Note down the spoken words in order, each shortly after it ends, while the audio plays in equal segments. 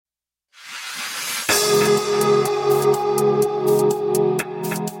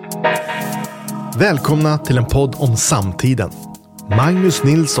Välkomna till en podd om samtiden. Magnus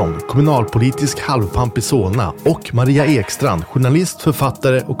Nilsson, kommunalpolitisk halvpamp i Solna, och Maria Ekstrand, journalist,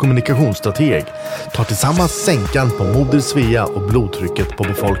 författare och kommunikationsstrateg, tar tillsammans sänkan på moder Svea och blodtrycket på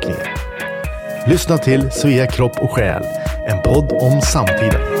befolkningen. Lyssna till Svea kropp och själ, en podd om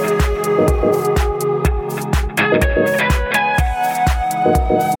samtiden.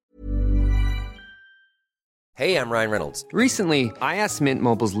 Hey, I'm Ryan Reynolds. Recently, I asked Mint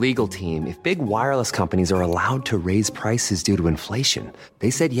Mobile's legal team if big wireless companies are allowed to raise prices due to inflation.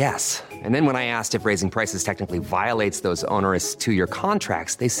 They said yes. And then when I asked if raising prices technically violates those onerous two-year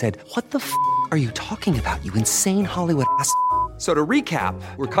contracts, they said, "What the f*** are you talking about, you insane Hollywood ass?" So to recap,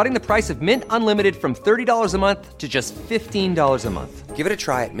 we're cutting the price of Mint Unlimited from $30 a month to just $15 a month. Give it a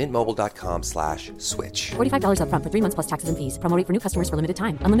try at mintmobile.com/switch. $45 up front for 3 months plus taxes and fees. Promo rate for new customers for limited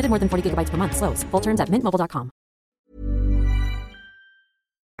time. Unlimited more than 40 gigabytes per month. Slows full terms at mintmobile.com.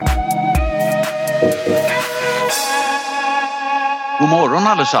 God morgon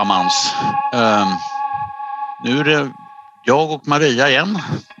allesammans. Nu är det jag och Maria igen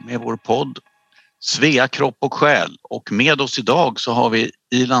med vår podd Svea kropp och själ, och med oss idag så har vi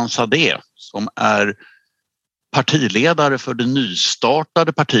Ilan Sadeh som är partiledare för det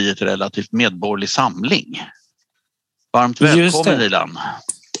nystartade partiet Relativt medborgerlig samling. Varmt välkommen Ilan.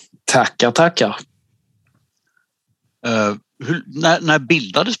 Tackar. När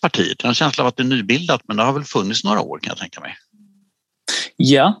bildades partiet? Jag har en känsla av att det är nybildat, men det har väl funnits några år, kan jag tänka mig.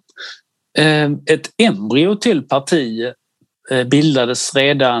 Ja, ett embryo till parti bildades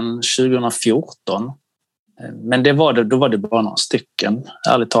redan 2014. Men då var det bara några stycken,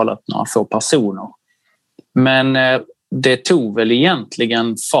 ärligt talat några få personer. Men det tog väl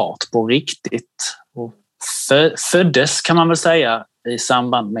egentligen fart på riktigt och föddes, kan man väl säga, i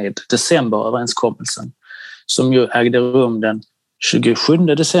samband med decemberöverenskommelsen som ju ägde rum den 27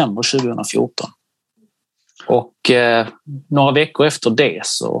 december 2014. Och några veckor efter det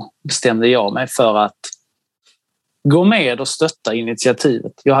så bestämde jag mig för att gå med och stötta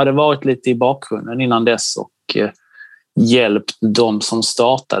initiativet. Jag hade varit lite i bakgrunden innan dess och hjälpt de som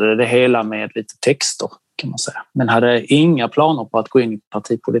startade det hela med lite texter, kan man säga. Men hade inga planer på att gå in i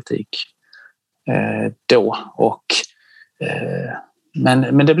partipolitik då.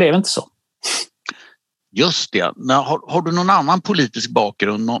 Men det blev inte så. Just det. Har du någon annan politisk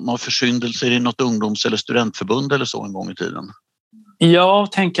bakgrund? Någon försyndelser i något ungdoms- eller studentförbund eller så en gång i tiden?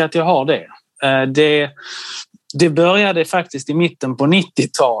 Jag tänker att jag har det. Det började faktiskt i mitten på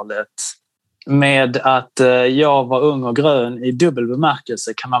 90-talet med att jag var ung och grön i dubbel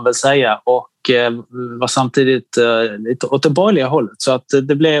bemärkelse, kan man väl säga, och var samtidigt lite åt det borgerliga hållet. Så att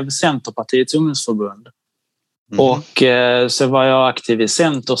det blev Centerpartiets ungdomsförbund. Och så var jag aktiv i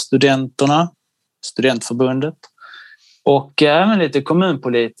Centerstudenterna, studentförbundet, och även lite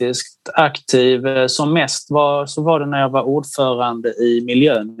kommunpolitiskt aktiv. Som mest var det när jag var ordförande i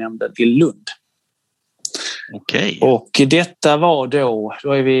miljönämnden i Lund. Okej. Och detta var då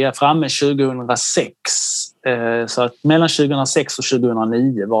är vi framme 2006. Så att mellan 2006 och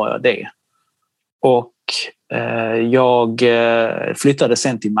 2009 var jag det. Och jag flyttade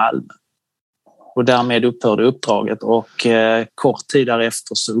sen till Malmö. Och därmed upphörde uppdraget, och kort tid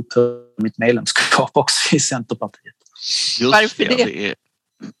därefter så upphörde mitt medlemskap också i Centerpartiet. Varför det?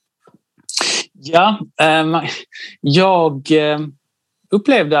 Ja, jag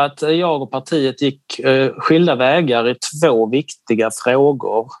upplevde att jag och partiet gick skilda vägar i två viktiga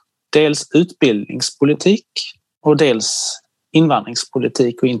frågor. Dels utbildningspolitik och dels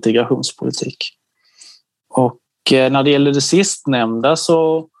invandringspolitik och integrationspolitik. Och när det gäller det sistnämnda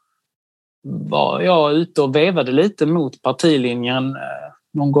så var jag ute och vevade lite mot partilinjen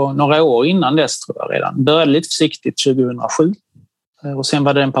några år innan dess, tror jag redan. Började lite försiktigt 2007. Och sen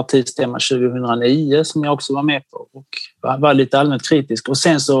var det en partistämma 2009 som jag också var med på och var lite allmänt kritisk. Och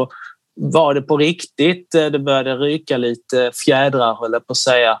sen så var det på riktigt, det började ryka lite fjädrar, höll jag på att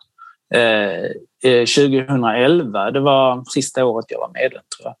säga, 2011. Det var sista året jag var medlem,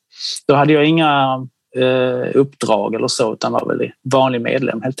 tror jag. Då hade jag inga uppdrag eller så, utan var väl vanlig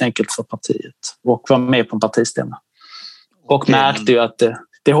medlem helt enkelt för partiet och var med på en partistämma. Och märkte ju att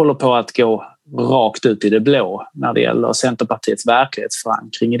det håller på att gå rakt ut i det blå när det gäller Centerpartiets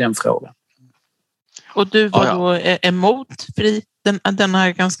verklighetsförankring i den frågan. Och du var då emot den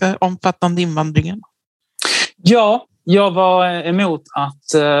här ganska omfattande invandringen? Ja, jag var emot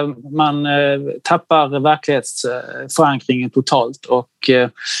att man tappar verklighetsförankringen totalt, och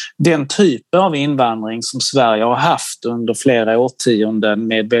den typen av invandring som Sverige har haft under flera årtionden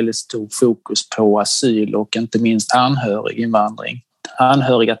med väldigt stor fokus på asyl och inte minst anhöriginvandring.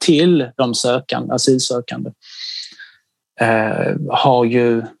 Anhöriga till de asylsökande har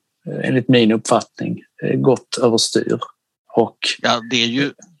ju enligt min uppfattning gått överstyr. Och ja, det är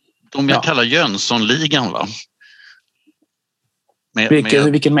ju de jag kallar Jönssonligan, va?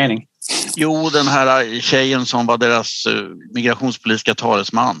 Vilken mening? Jo, den här tjejen som var deras migrationspolitiska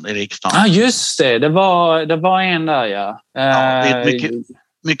talesman i riksdagen. Ja, just det. Det var en där, ja. Ja, det är ett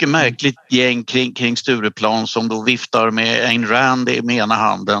mycket märkligt gäng kring Stureplan som då viftar med Ayn Rand med ena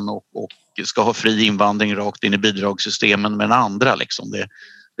handen och ska ha fri invandring rakt in i bidragssystemen med den andra. Liksom.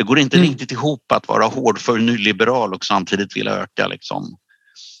 Det går inte riktigt ihop att vara hård för nyliberal och samtidigt vilja öka liksom,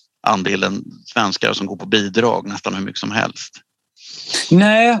 andelen svenskar som går på bidrag nästan hur mycket som helst.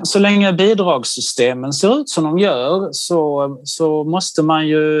 Nej, så länge bidragssystemen ser ut som de gör så måste man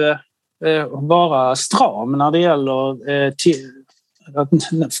ju vara stram när det gäller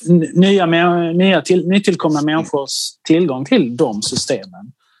nytillkomna människors tillgång till de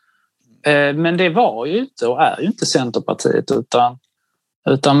systemen. Men det var ju inte och är ju inte Centerpartiet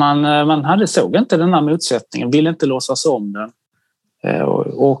utan man såg inte den här motsättningen, ville inte låtsas om den.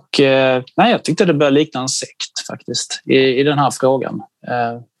 Jag tyckte det började likna en sekt faktiskt i den här frågan.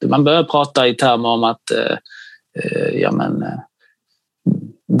 Man börjar prata i termer om att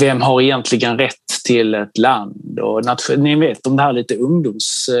vem har egentligen rätt till ett land och ni vet om det här lite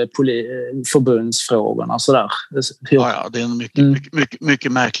ungdomsförbundsfrågorna och sådär. Ja, det är en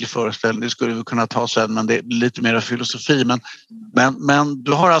mycket märklig föreställning. Det skulle vi kunna ta sen, men det är lite mer filosofi. Men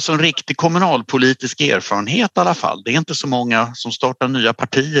du har alltså en riktig kommunalpolitisk erfarenhet i alla fall. Det är inte så många som startar nya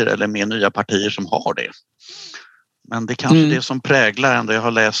partier eller med nya partier som har det. Men det är kanske det som präglar ändå. Jag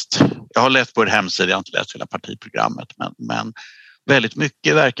har läst på er hemsida, jag har inte läst hela partiprogrammet, men väldigt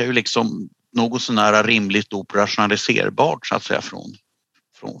mycket verkar ju liksom något sån här rimligt operationaliserbart så att säga från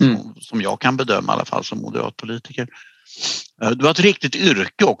som jag kan bedöma i alla fall som moderatpolitiker. Du har ett riktigt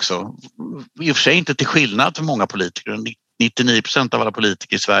yrke också. I och för sig inte till skillnad för många politiker. 99% av alla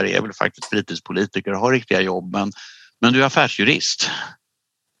politiker i Sverige är väl faktiskt fritidspolitiker och har riktiga jobb, men du är affärsjurist.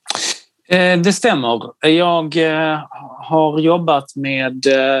 Det stämmer. Jag har jobbat med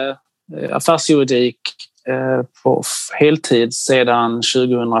affärsjuridik på heltid sedan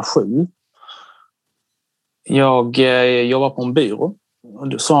 2007. Jag jobbar på en byrå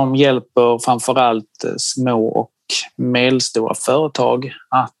som hjälper framförallt små och medelstora företag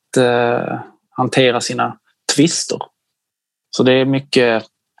att hantera sina tvister. Så det är mycket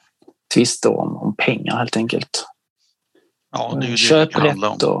tvister om pengar helt enkelt. Ja, det är ju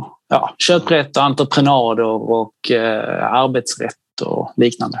köprätt och entreprenader och arbetsrätt och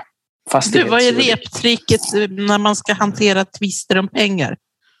liknande. Du, vad är reptricket när man ska hantera tvister om pengar?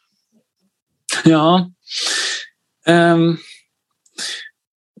 Ja.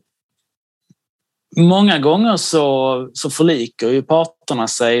 Många gånger så förlikar ju parterna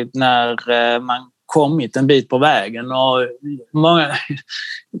sig när man kommit en bit på vägen. Och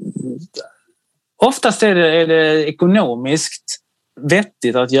oftast är det ekonomiskt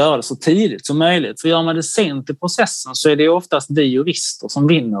vettigt att göra det så tidigt som möjligt. För gör man det sent i processen så är det oftast vi jurister som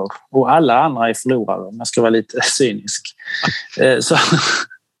vinner och alla andra är förlorare, om jag ska vara lite cynisk. Så.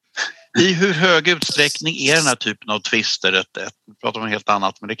 I hur hög utsträckning är den här typen av tvister vi pratar om helt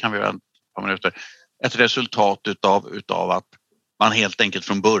annat, men det kan vi göra ett par minuter, ett resultat utav att man helt enkelt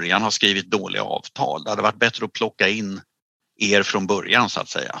från början har skrivit dåliga avtal? Det hade varit bättre att plocka in er från början så att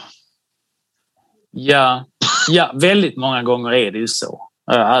säga. Ja, väldigt många gånger är det ju så.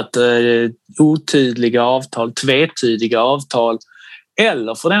 Att otydliga avtal, tvetydiga avtal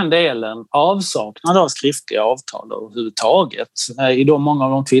eller för den delen avsaknad av skriftliga avtal överhuvudtaget. I många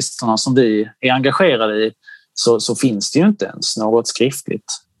av de tvisterna som vi är engagerade i så finns det ju inte ens något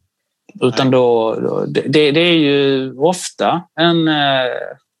skriftligt. Utan det är ju ofta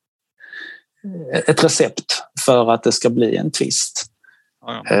ett recept för att det ska bli en tvist.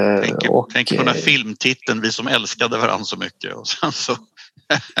 Tänk på den här filmtiteln, vi som älskade varandra så mycket. Och sen så...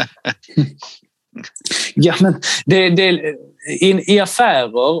 Ja, men i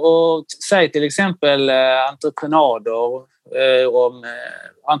affärer och säg till exempel entreprenader,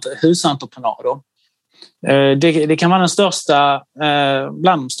 husentreprenader. Det kan vara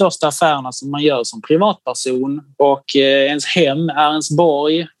bland de största affärerna som man gör som privatperson, och ens hem är ens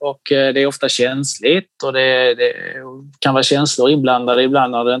borg och det är ofta känsligt och det kan vara känslor inblandade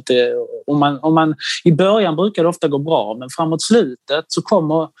ibland när det inte, om man i början brukar det ofta gå bra, men framåt slutet så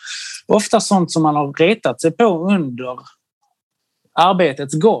kommer ofta sånt som man har retat sig på under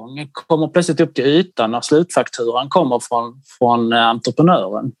arbetets gång kommer plötsligt upp till ytan när slutfakturan kommer från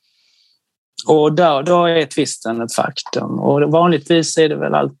entreprenören. Och då är tvisten ett faktum. Och vanligtvis är det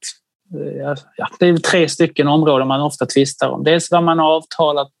väl det är 3 stycken områden man ofta tvistar om. Dels vad man har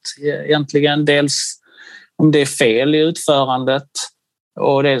avtalat egentligen, dels om det är fel i utförandet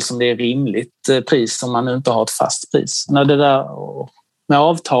och dels om det är rimligt pris om man inte har ett fast pris. När det där med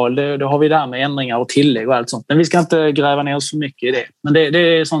avtal, då har vi det här med ändringar och tillägg och allt sånt. Men vi ska inte gräva ner oss så mycket i det. Men det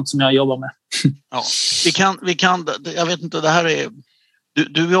är sånt som jag jobbar med. Ja, vi kan, jag vet inte, det här är...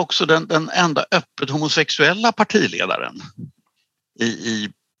 Du är också den enda öppet homosexuella partiledaren i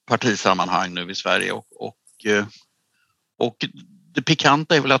partisammanhang nu i Sverige. Och det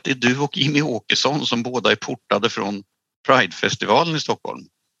pikanta är väl att det är du och Jimmy Åkesson som båda är portade från Pride-festivalen i Stockholm.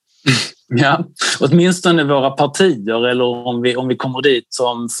 Ja, åtminstone våra partier, eller om vi kommer dit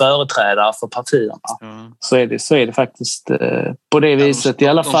som företrädare för partierna. Så är det faktiskt på det viset i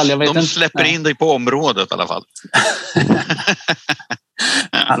alla fall. Jag vet de släpper in dig på området i alla fall.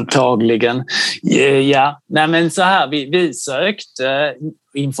 Antagligen. Ja, nej men så här, vi sökte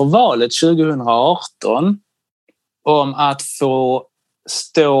inför valet 2018 om att få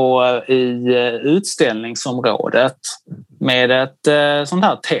stå i utställningsområdet med ett sånt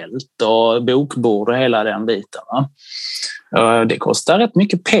här tält och bokbord och hela den biten. Det kostar rätt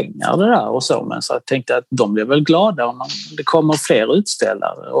mycket pengar det där och så, men så jag tänkte att de blir väl glada om det kommer fler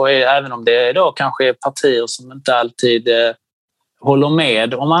utställare, och även om det då kanske är partier som inte alltid håller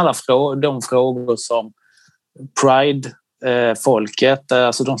med om alla de frågor som Pride-folket,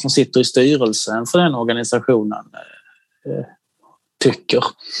 alltså de som sitter i styrelsen för den organisationen, tycker.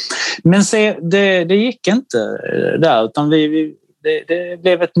 Men det gick inte där, utan det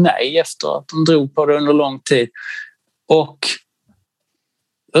blev ett nej efter att de drog på det under lång tid. Och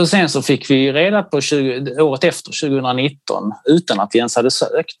sen så fick vi reda på året efter 2019, utan att vi ens hade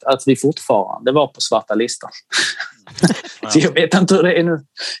sökt, att vi fortfarande var på svarta listan. Så jag vet inte hur det är nu.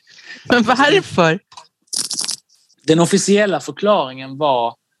 Men varför? Den officiella förklaringen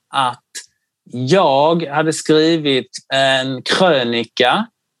var att jag hade skrivit en krönika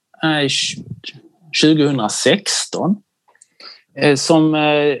 2016 som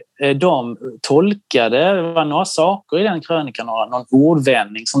de tolkade. Det var några saker i den krönikan, någon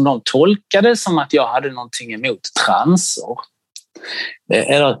ordvändning som de tolkade som att jag hade någonting emot transer.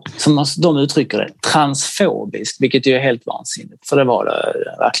 Eller som de uttrycker det, transfobiskt, vilket ju är helt vansinnigt, för det var det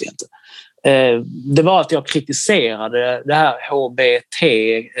verkligen inte. Det var att jag kritiserade det här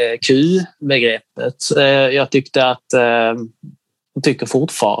HBTQ-begreppet. Jag tycker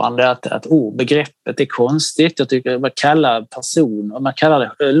fortfarande att begreppet är konstigt. Jag tycker att man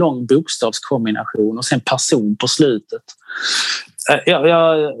kallar det lång bokstavskombination och sen person på slutet. Jag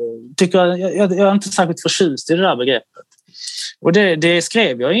är inte särskilt förtjust i det där begreppet. Och det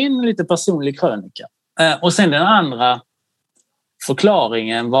skrev jag in lite personlig krönika. Och sen den andra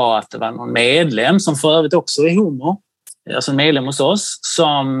förklaringen var att det var någon medlem som för övrigt också är homo, alltså en medlem hos oss,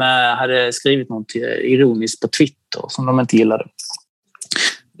 som hade skrivit något ironiskt på Twitter som de inte gillade.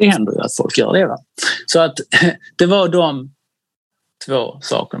 Det händer ju att folk gör det, va? Så att det var de två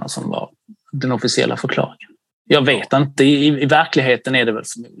sakerna som var den officiella förklaringen. Jag vet inte, i verkligheten är det väl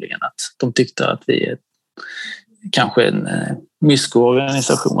förmodligen att de tyckte att vi är kanske en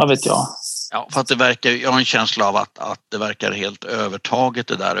mysko-organisation, vad vet jag. Ja, för att jag har en känsla av att det verkar helt övertaget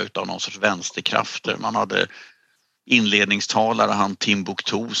det där utav någon sorts vänsterkrafter. Man hade inledningstalare, han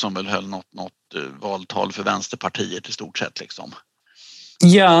Timbuktu, som väl höll något valtal för Vänsterpartiet i stort sett liksom.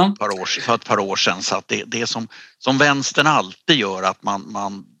 Ja. För ett par år sedan. Så att det som vänstern alltid gör, att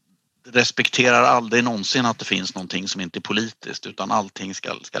man respekterar aldrig någonsin att det finns någonting som inte är politiskt, utan allting ska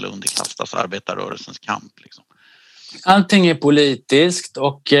underkastas arbetarrörelsens kamp liksom. Allting är politiskt,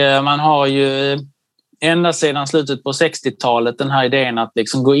 och man har ju ända sedan slutet på 60-talet den här idén att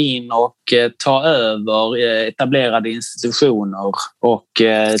liksom gå in och ta över etablerade institutioner och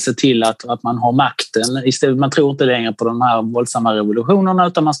se till att man har makten. Istället, man tror inte längre på de här våldsamma revolutionerna,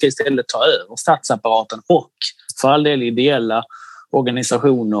 utan man ska istället ta över statsapparaten och för all del ideella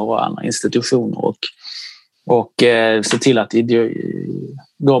organisationer och andra institutioner och se till att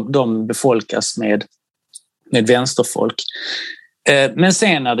de befolkas med vänsterfolk. Men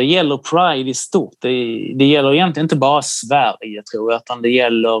sen när det gäller Pride i stort, det gäller egentligen inte bara Sverige, tror jag, utan det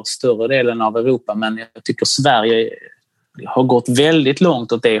gäller större delen av Europa, men jag tycker Sverige har gått väldigt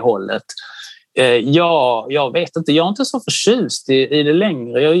långt åt det hållet. Jag vet inte, jag är inte så förtjust i det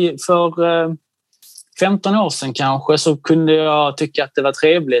längre. För 15 år sedan kanske så kunde jag tycka att det var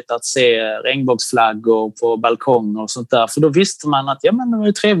trevligt att se regnbågsflaggor på balkonger och sånt där, för då visste man att det var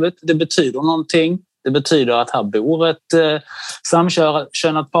ju trevligt, det betyder någonting. Det betyder att här bor ett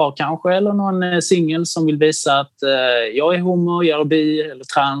samkönat par kanske, eller någon singel som vill visa att jag är homo, jag är bi eller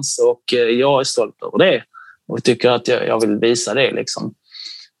trans, och jag är stolt över det och tycker att jag vill visa det liksom.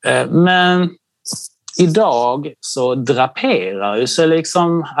 Men idag så draperar ju sig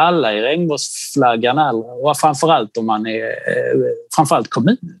liksom alla i regnbågsflaggan, och framförallt om man är framförallt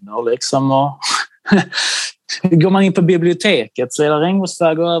kommuner liksom, och går man in på biblioteket så är det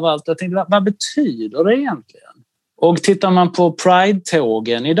regnbågsflaggor överallt. Jag tänkte, vad betyder det egentligen? Och tittar man på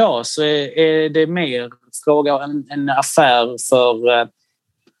Pride-tågen idag så är det mer fråga om en affär för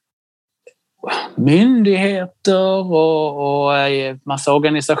myndigheter och massa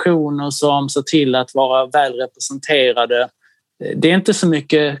organisationer som ser till att vara väl representerade. Det är inte så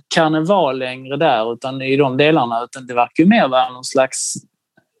mycket karneval längre där, utan i de delarna, utan det verkar ju mer vara någon slags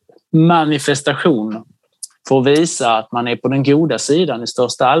manifestation för att visa att man är på den goda sidan i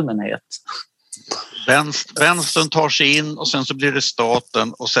största allmänhet. Vänstern tar sig in och sen så blir det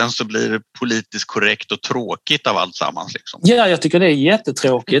staten och sen så blir det politiskt korrekt och tråkigt av allt sammans. Liksom. Ja, jag tycker det är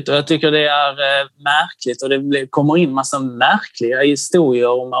jättetråkigt och jag tycker det är märkligt, och det kommer in massa märkliga historier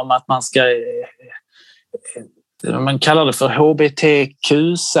om att man ska, man kallar det för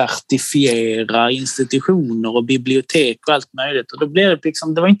HBTQ-certifiera institutioner och bibliotek och allt möjligt, och då blir det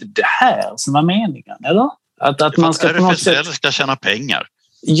liksom, det var inte det här som var meningen, eller? Att man ska på något sätt ska tjäna pengar.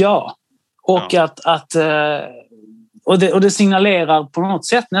 Ja. Och och det signalerar på något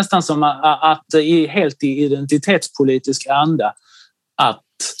sätt nästan som att helt i identitetspolitisk anda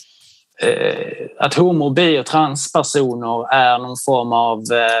att homo-, bi- och transpersoner är någon form av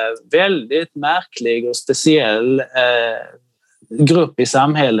väldigt märklig och speciell grupp i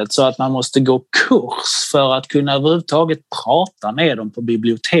samhället, så att man måste gå kurs för att kunna överhuvudtaget prata med dem på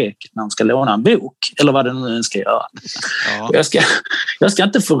biblioteket när de ska låna en bok eller vad det nu ska göra. Ja. Jag ska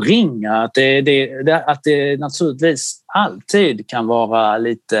inte förringa att det naturligtvis alltid kan vara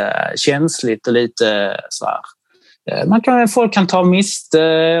lite känsligt och lite så här. Folk kan ta miste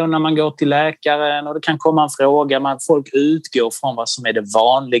när man går till läkaren, och det kan komma en fråga. Folk utgår från vad som är det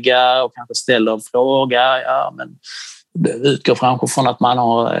vanliga och kanske ställer en fråga. Ja, men det utgår kanske från att man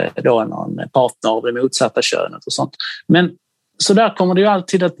har då någon partner av det motsatta könet och sånt. Men så där kommer det ju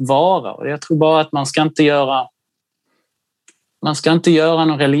alltid att vara. Och jag tror bara att man ska inte göra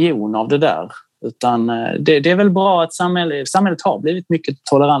någon religion av det där. Utan det är väl bra att samhället har blivit mycket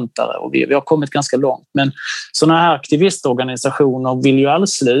tolerantare och vi har kommit ganska långt. Men sådana här aktivistorganisationer vill ju aldrig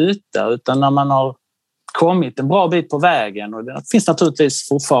sluta, utan när man har kommit en bra bit på vägen, och det finns naturligtvis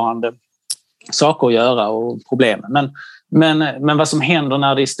fortfarande saker att göra och problem. Men vad som händer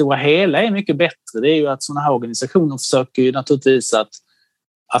när det i stora hela är mycket bättre, det är ju att sådana här organisationer försöker ju naturligtvis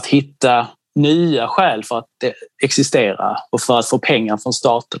att hitta nya skäl för att existera och för att få pengar från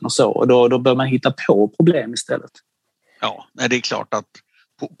staten och så. Och då bör man hitta på problem istället. Ja, det är klart att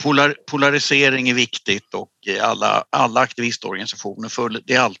polarisering är viktigt, och alla aktivistorganisationer,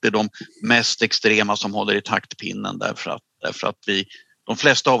 det är alltid de mest extrema som håller i taktpinnen, därför att de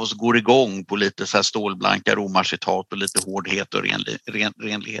flesta av oss går igång på lite så här stålblanka romarcitat och lite hårdhet och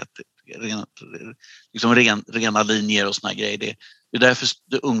renlighet, liksom rena linjer och såna grejer. Det är därför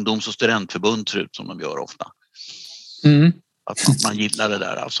ungdoms- och studentförbund ser ut som de gör ofta. Mm. Att man gillar det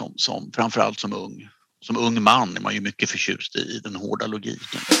där som framförallt som ung man är man ju mycket förtjust i den hårda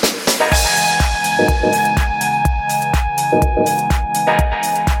logiken.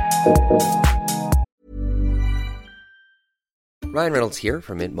 Ryan Reynolds here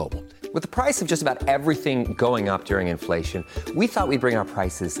from Mint Mobile. With the price of just about everything going up during inflation, we thought we'd bring our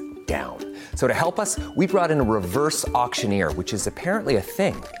prices down. So to help us, we brought in a reverse auctioneer, which is apparently a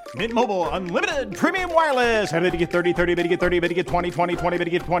thing. Mint Mobile Unlimited Premium Wireless. How to get 30, 30, bit to get 30, bit to get 20, 20, 20, bit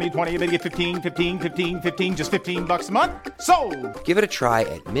to get 20, 20, bit to get 15, 15, 15, 15, just $15 a month? Sold! Give it a try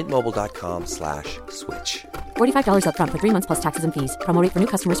at mintmobile.com/switch. $45 up front for 3 months plus taxes and fees. Promo rate for new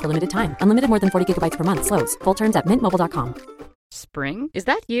customers for limited time. Unlimited more than 40 gigabytes per month slows. Full terms at mintmobile.com. Spring? Is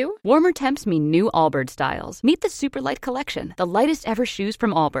that you? Warmer temps mean new Allbirds styles. Meet the Superlight Collection, the lightest ever shoes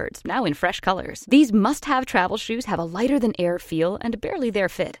from Allbirds, now in fresh colors. These must-have travel shoes have a lighter-than-air feel and a barely-there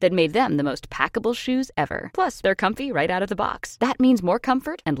fit that made them the most packable shoes ever. Plus, they're comfy right out of the box. That means more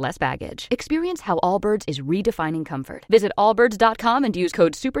comfort and less baggage. Experience how Allbirds is redefining comfort. Visit allbirds.com and use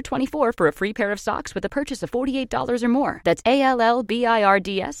code SUPER24 for a free pair of socks with a purchase of $48 or more. That's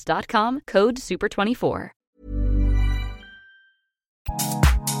ALLBIRDS.com, code SUPER24.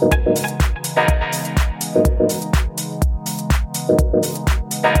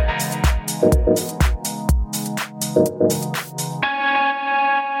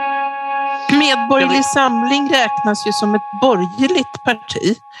 Medborgerlig samling räknas ju som ett borgerligt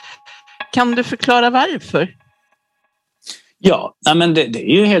parti. Kan du förklara varför? Ja, men det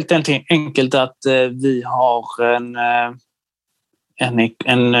är ju helt enkelt att vi har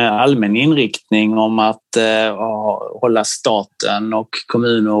en allmän inriktning om att hålla staten och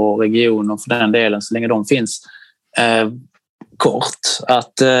kommuner och regioner för den delen, så länge de finns, kort.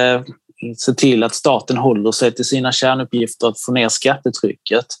 Att se till att staten håller sig till sina kärnuppgifter att få ner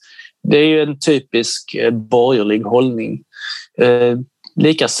skattetrycket. Det är ju en typisk borgerlig hållning.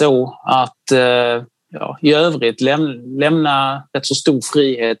 Likaså att i övrigt lämna rätt så stor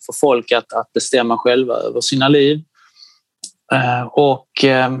frihet för folk att bestämma själva över sina liv. Och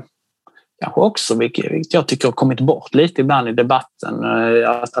kanske också, vilket jag tycker har kommit bort lite ibland i debatten,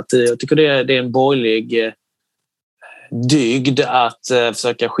 att jag tycker det är en borgerlig dygd att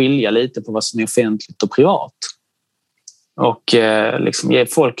försöka skilja lite på vad som är offentligt och privat. Och liksom ge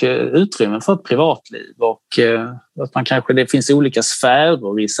folk utrymme för ett privatliv, och att man kanske, det finns olika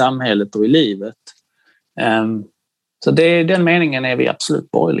sfärer i samhället och i livet. Så den meningen är vi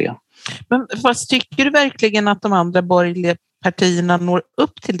absolut borgerliga. Men fast tycker du verkligen att de andra borgerliga partierna når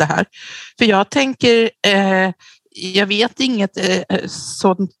upp till det här? För jag tänker, jag vet inget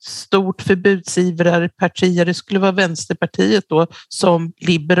sådant stort förbudsivrarparti, det skulle vara Vänsterpartiet då, som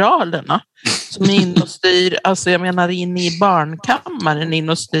Liberalerna, som är in och styr, alltså jag menar in i barnkammaren, in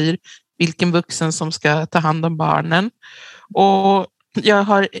och styr vilken vuxen som ska ta hand om barnen. Och jag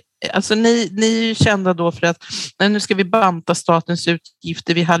har, alltså ni är ju kända då för att nu ska vi banta statens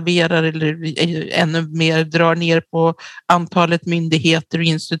utgifter, vi halverar eller ännu mer drar ner på antalet myndigheter och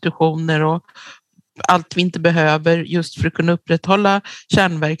institutioner och allt vi inte behöver just för att kunna upprätthålla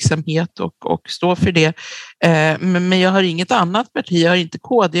kärnverksamhet och stå för det. Men jag har inget annat parti, jag har inte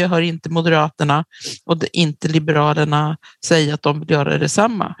KD, jag har inte Moderaterna och inte Liberalerna säga att de vill göra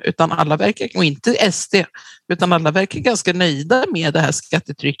detsamma, utan alla verkar, och inte SD, utan alla verkar ganska nöjda med det här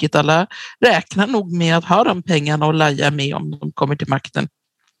skattetrycket. Alla räknar nog med att ha de pengarna och laja med om de kommer till makten.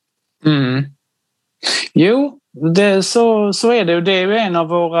 Mm. Jo, så är det, och det är ju en av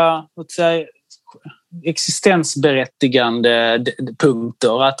våra, låt säga, existensberättigande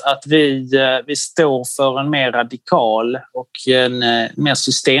punkter, att vi står för en mer radikal och en mer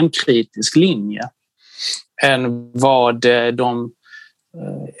systemkritisk linje än vad de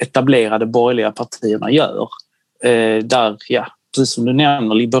etablerade borgerliga partierna gör. Där, precis som du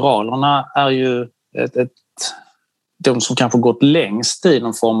nämner, Liberalerna är ju de som kanske gått längst i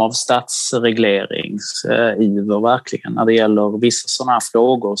någon form av statsregleringsiver verkligen när det gäller vissa sådana här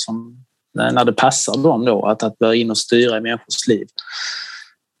frågor som när det passar dem då, att börja in och styra i människors liv.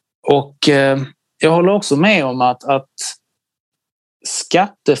 Och jag håller också med om att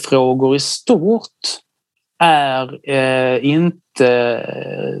skattefrågor i stort är inte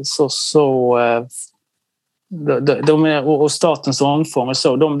så de är, och statens omfång och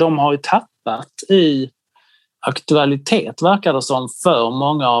så, de har ju tappat i aktualitet, verkar det som, för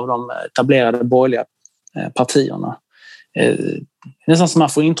många av de etablerade borgerliga partierna. Nästan som man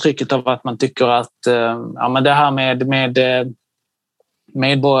får intrycket av att man tycker att men det här med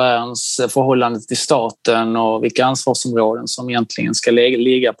medborgarens förhållande till staten och vilka ansvarsområden som egentligen ska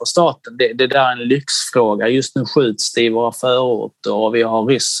ligga på staten, det där är en lyxfråga. Just nu skjuts det i våra förorter och vi har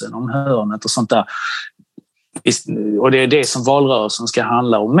ryssen om hörnet och sånt där. Och det är det som valrörelsen ska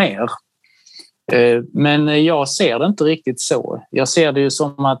handla om mer. Men jag ser det inte riktigt så. Jag ser det ju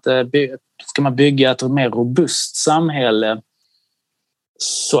som att ska man bygga ett mer robust samhälle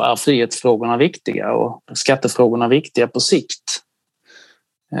så är frihetsfrågorna viktiga och skattefrågorna viktiga på sikt.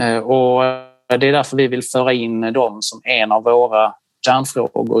 Och det är därför vi vill föra in dem som en av våra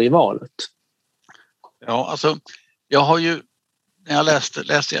kärnfrågor i valet. Ja, alltså jag har ju när jag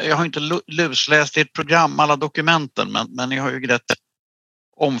läste jag har inte lusläst i ett program alla dokumenten, men jag har ju rätt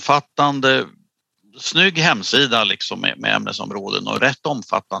omfattande snygg hemsida liksom med ämnesområden och rätt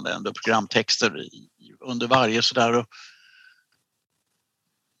omfattande ändå programtexter under varje sådär.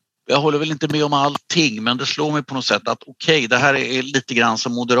 Jag håller väl inte med om allting, men det slår mig på något sätt att okej, det här är lite grann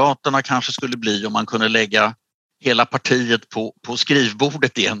som Moderaterna kanske skulle bli om man kunde lägga hela partiet på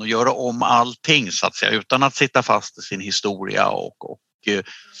skrivbordet igen och göra om allting så att säga, utan att sitta fast i sin historia och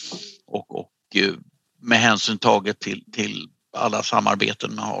med hänsyn taget till alla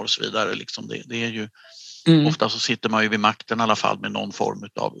samarbeten man har och så vidare. Liksom det är ju ofta så sitter man ju vid makten i alla fall med någon form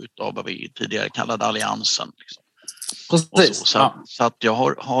utav vad vi tidigare kallade alliansen. Liksom. Precis. Så att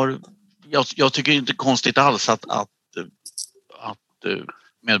jag tycker inte konstigt alls att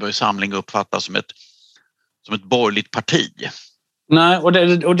Medborgarsamling uppfattas som ett borgerligt parti. Nej,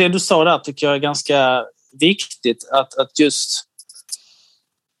 och det du sa där tycker jag är ganska viktigt, att just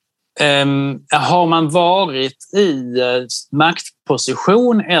har man varit i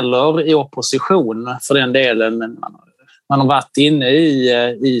maktposition eller i opposition för den delen, men man har varit inne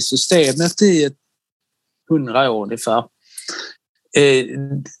i systemet i 100 år ungefär,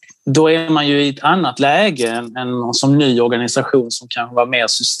 då är man ju i ett annat läge än som ny organisation som kan vara mer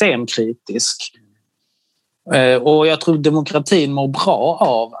systemkritisk. Och jag tror demokratin mår bra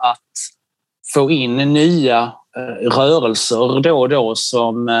av att få in nya rörelser då och då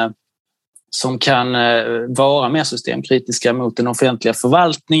som kan vara mer systemkritiska mot den offentliga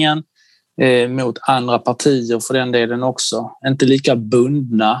förvaltningen, mot andra partier för den delen också. Inte lika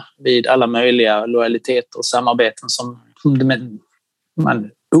bundna vid alla möjliga lojaliteter och samarbeten som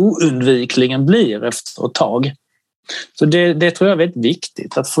man oundvikligen blir efter ett tag. Så det tror jag är väldigt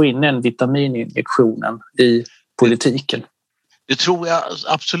viktigt, att få in den vitamininjektionen i politiken. Det tror jag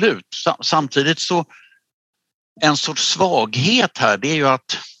absolut. Samtidigt så en sorts svaghet här, det är ju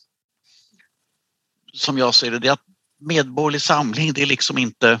att, som jag ser det är att medborgerlig samling, det är liksom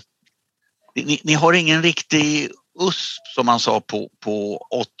inte, ni har ingen riktig USP som man sa på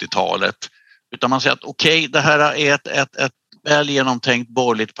 80-talet, utan man säger att okej, det här är ett väl genomtänkt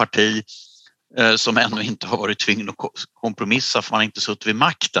borgerligt parti som ännu inte har varit tvingad att kompromissa för man inte suttit vid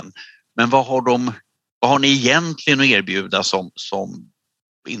makten. Men vad har ni egentligen att erbjuda som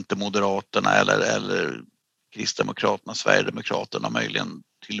inte Moderaterna eller Kristdemokraterna, Sverigedemokraterna, möjligen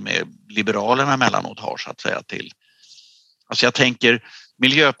till och med Liberalerna emellanåt har, så att säga, till. Alltså jag tänker,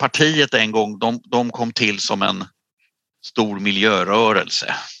 Miljöpartiet en gång, de kom till som en stor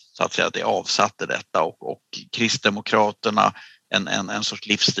miljörörelse, så att säga, det avsatte detta, och Kristdemokraterna en sorts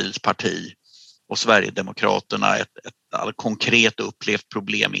livsstilsparti, och Sverigedemokraterna ett konkret upplevt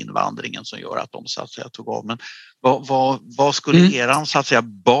problem i invandringen som gör att de, så att säga, tog av. Men vad skulle eran, så att säga,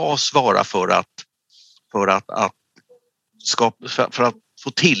 bas vara för att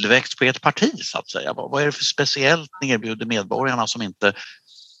få tillväxt på ett parti, så att säga? Vad är det för speciellt ni erbjuder medborgarna som inte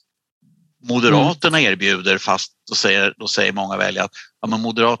Moderaterna erbjuder, fast då säger många väljare att ja, men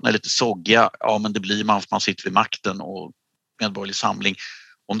Moderaterna är lite soggiga, ja men det blir man för man sitter vid makten, och medborgerlig samling,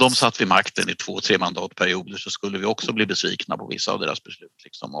 om de satt vid makten i 2-3 mandatperioder så skulle vi också bli besvikna på vissa av deras beslut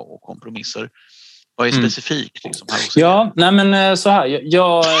liksom, och kompromisser. Vad är specifikt? Liksom, ja, nej men så här,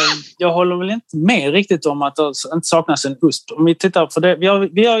 jag håller väl inte med riktigt om att det inte saknas en USP. Om vi tittar på det,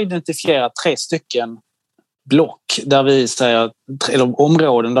 vi har identifierat 3 stycken block där vi säger, eller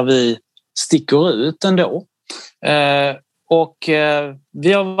områden där vi sticker ut ändå. Och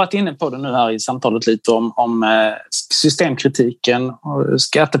vi har varit inne på det nu här i samtalet lite om systemkritiken och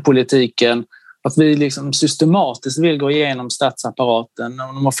skattepolitiken, att vi liksom systematiskt vill gå igenom statsapparaten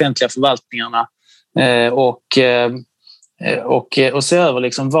och de offentliga förvaltningarna och se över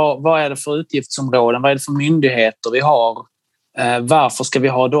liksom vad är det för utgiftsområden, vad är det för myndigheter vi har, varför ska vi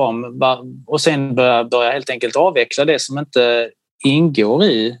ha dem, och sen börja helt enkelt avveckla det som inte ingår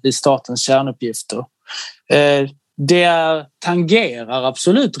i statens kärnuppgifter. Det tangerar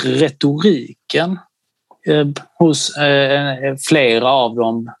absolut retoriken hos flera av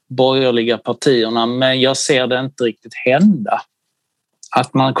de borgerliga partierna, men jag ser det inte riktigt hända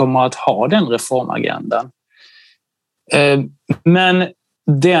att man kommer att ha den reformagendan. Men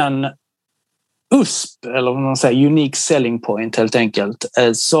den USP, eller vad man säger, unique selling point helt enkelt,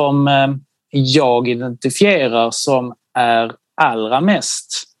 som jag identifierar som är allra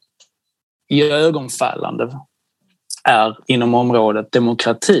mest iögonfallande, är inom området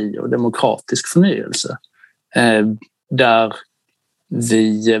demokrati och demokratisk förnyelse. Där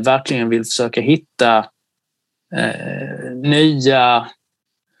vi verkligen vill försöka hitta nya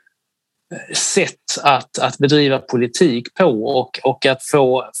sätt att bedriva politik på, och att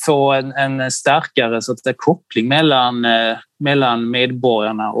få en starkare, så att säga, koppling mellan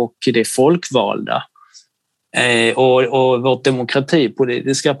medborgarna och det folkvalda. Och vårt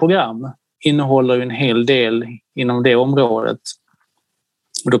demokratipolitiska program innehåller ju en hel del inom det området.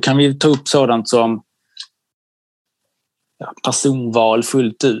 Och då kan vi ta upp sådant som personval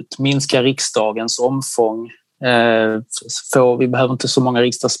fullt ut, minska riksdagens omfång. Vi behöver inte så många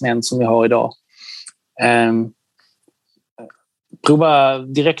riksdagsmän som vi har idag. Prova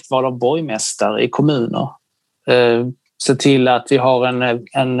direktval av borgmästare i kommuner. Se till att vi har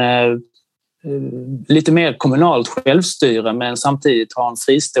en lite mer kommunalt självstyre, men samtidigt ha en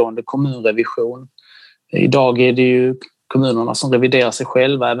fristående kommunrevision. Idag är det ju kommunerna som reviderar sig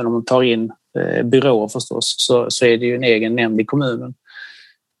själva, även om de tar in byråer förstås, så är det ju en egen nämnd i kommunen.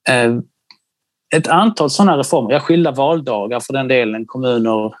 Ett antal sådana reformer, skilda valdagar för den delen,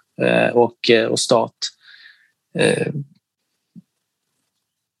 kommuner och stat.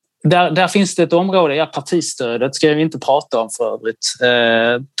 Där finns det ett område, partistödet ska vi inte prata om för övrigt.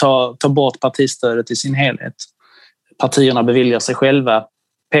 Ta bort partistödet i sin helhet. Partierna beviljar sig själva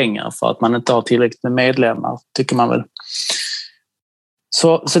pengar för att man inte har tillräckligt med medlemmar, tycker man väl.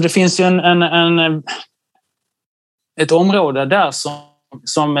 Så det finns ju ett område där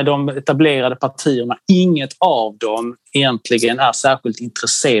som med de etablerade partierna, inget av dem egentligen är särskilt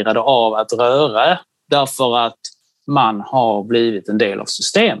intresserade av att röra, därför att man har blivit en del av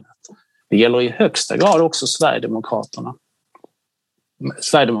systemet. Det gäller i högsta grad också Sverigedemokraterna.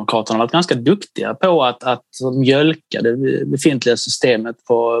 Sverigedemokraterna har varit ganska duktiga på att mjölka det befintliga systemet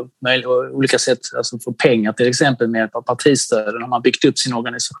på olika sätt, alltså få pengar till exempel med hjälp av partistöden när man byggt upp sin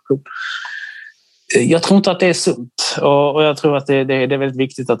organisation. Jag tror inte att det är sunt, och jag tror att det är väldigt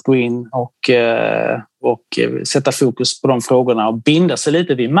viktigt att gå in och sätta fokus på de frågorna och binda sig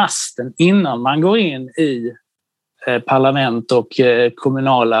lite vid masten innan man går in i parlament och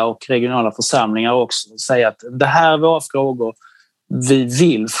kommunala och regionala församlingar också och säga att det här är våra frågor, vi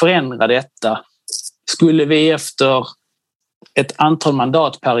vill förändra detta. Skulle vi efter ett antal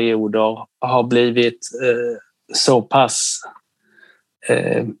mandatperioder ha blivit så pass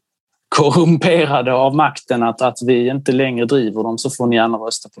korrumperade av makten att vi inte längre driver dem, så får ni gärna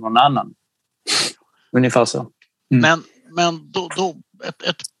rösta på någon annan. Ungefär så. Men då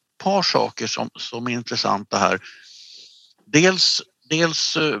ett par saker som är intressanta här.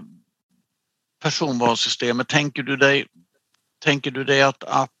 Dels personvalssystemet. Tänker du dig att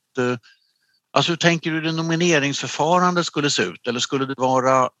alltså hur tänker du det nomineringsförfarande skulle se ut? Eller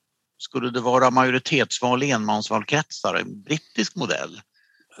skulle det vara majoritetsval, enmansvalkretsar, en brittisk modell?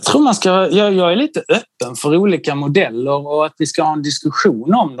 Jag tror jag är lite öppen för olika modeller och att vi ska ha en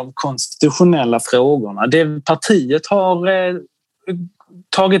diskussion om de konstitutionella frågorna. Det partiet har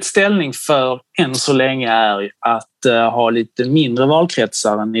tagit ställning för än så länge är att ha lite mindre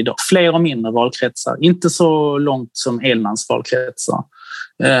valkretsar än idag. Fler och mindre valkretsar. Inte så långt som enmansvalkretsar.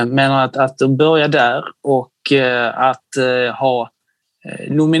 Men att börja där och att ha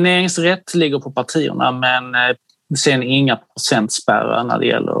nomineringsrätt ligger på partierna, men sen inga procentspärrar när det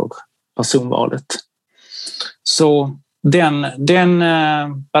gäller personvalet. Så den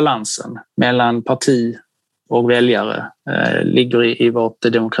balansen mellan parti och väljare ligger i vårt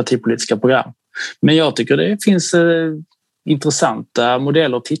demokratipolitiska program. Men jag tycker det finns intressanta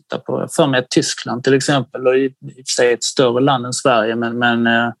modeller att titta på. För mig Tyskland till exempel, och i och för sig ett större land än Sverige, men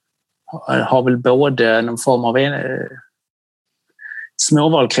har väl både någon form av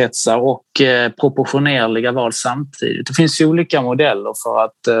småvalkretsar och proportionerliga val samtidigt. Det finns ju olika modeller för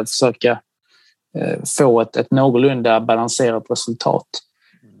att försöka få ett någorlunda balanserat resultat.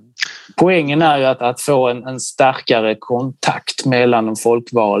 Poängen är ju att få en starkare kontakt mellan de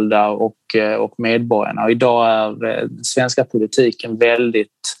folkvalda och medborgarna. Och idag är den svenska politiken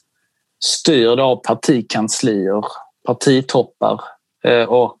väldigt styrd av partikanslier, partitoppar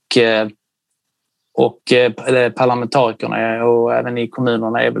och parlamentarikerna, och även i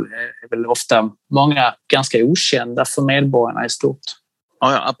kommunerna är väl ofta många ganska okända för medborgarna i stort.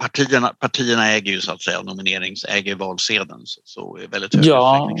 Ja, partierna äger ju så att säga äger valsedeln så är väldigt hög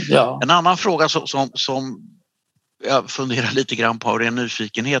utsträckning. Ja. En annan fråga som jag funderar lite grann på, det är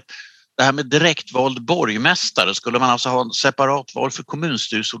nyfikenhet. Det här med direktvald borgmästare, skulle man alltså ha en separat val för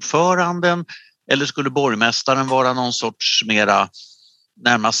kommunstyrelseordföranden, eller skulle borgmästaren vara någon sorts mera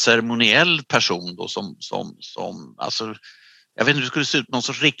närmast ceremoniell person då som alltså, jag vet inte, det skulle se ut någon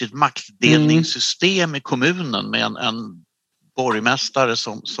sorts riktigt maktdelningssystem i kommunen med en borgmästare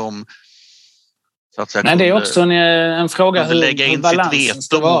som så att säga. Men det är också en fråga hur lägga in sitt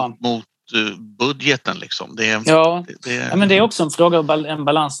veto mot budgeten liksom. Men det är också en fråga hur en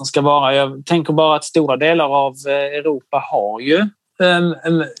balansen ska vara. Jag tänker bara att stora delar av Europa har ju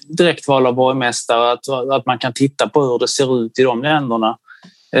en direktval av borgmästare, att man kan titta på hur det ser ut i de länderna.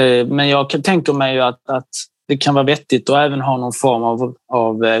 Men jag tänker mig ju att det kan vara vettigt att även ha någon form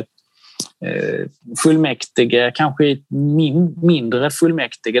av fullmäktige, kanske mindre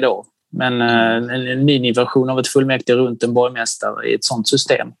fullmäktige då, men en miniversion av ett fullmäktige runt en borgmästare i ett sådant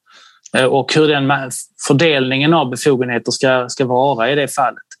system. Och hur den fördelningen av befogenheter ska vara i det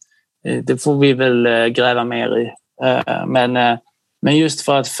fallet, det får vi väl gräva mer i. Men just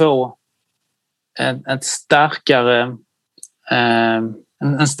för att få ett starkare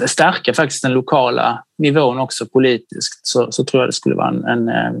stärka faktiskt den lokala nivån också politiskt, så tror jag det skulle vara en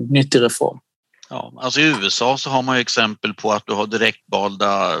nyttig reform. Ja, alltså i USA så har man ju exempel på att du har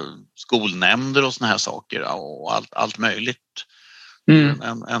direktvalda skolnämnder och såna här saker och allt möjligt.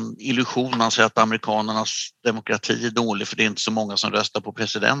 En illusion, man säger att amerikanernas demokrati är dålig för det är inte så många som röstar på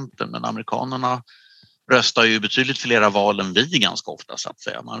presidenten, men amerikanerna röstar ju betydligt flera val än vi ganska ofta, så att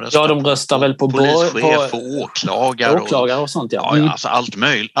säga. Man röstar de röstar väl på polischef och åklagare och sånt, ja. Ja, alltså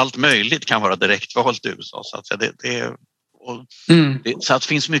allt möjligt kan vara direktvalt i USA, så att säga. Så att det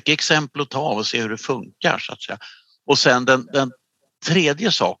finns mycket exempel att ta och se hur det funkar, så att säga. Och sen den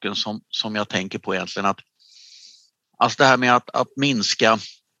tredje saken som jag tänker på egentligen, att Alltså det här med att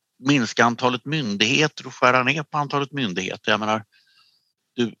minska antalet myndigheter och skära ner på antalet myndigheter. Jag menar,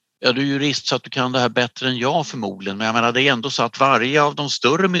 du är jurist så att du kan det här bättre än jag förmodligen, men jag menar det är ändå så att varje av de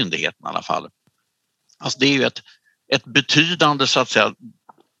större myndigheterna i alla fall, alltså det är ju ett betydande så att säga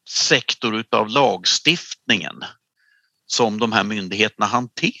sektor utav lagstiftningen som de här myndigheterna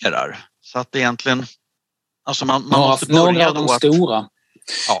hanterar. Så att egentligen, alltså man måste börja några av de stora.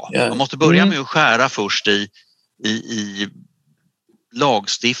 Ja, man måste börja med att skära först i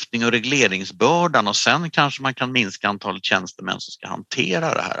lagstiftning och regleringsbördan och sen kanske man kan minska antalet tjänstemän som ska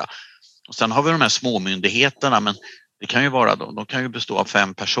hantera det här. Och sen har vi de här småmyndigheterna, men det kan ju vara de kan ju bestå av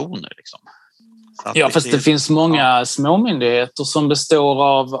 5 personer liksom. Fast det finns många småmyndigheter som består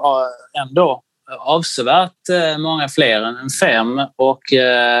av ändå avsevärt många fler än 5 och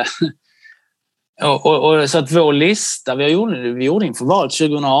så att vår lista vi gjorde inför valet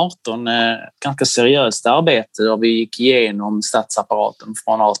 2018 ganska seriöst arbete där vi gick igenom statsapparaten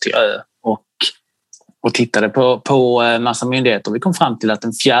från A till Ö och tittade på massa myndigheter. Vi kom fram till att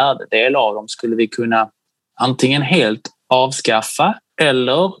en fjärdedel av dem skulle vi kunna antingen helt avskaffa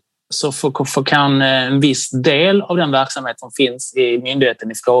eller så kan en viss del av den verksamhet som finns i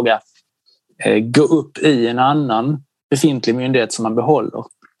myndigheten i fråga gå upp i en annan befintlig myndighet som man behåller.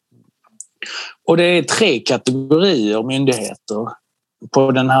 Och det är 3 kategorier myndigheter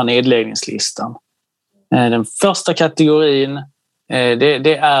på den här nedläggningslistan. Den första kategorin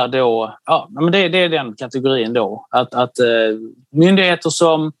det är då, men det är den kategorin då att myndigheter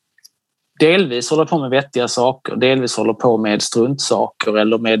som delvis håller på med vettiga saker, delvis håller på med struntsaker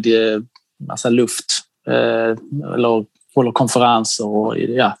eller med massa luft eller håller konferenser och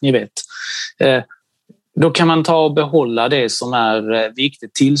ni vet. Då kan man ta och behålla det som är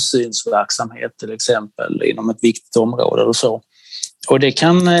viktig tillsynsverksamhet till exempel inom ett viktigt område och så. Och det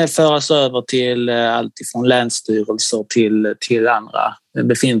kan föras över till allt ifrån länsstyrelser till andra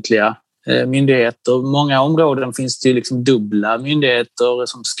befintliga myndigheter. Många områden finns det ju liksom dubbla myndigheter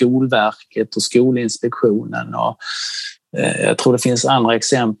som Skolverket och Skolinspektionen och jag tror det finns andra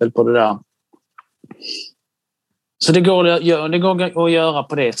exempel på det där. Så det går att göra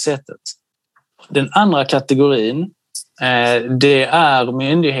på det sättet. Den andra kategorin det är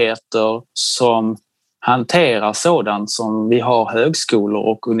myndigheter som hanterar sådant som vi har högskolor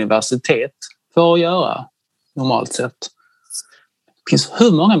och universitet för att göra normalt sett. Det finns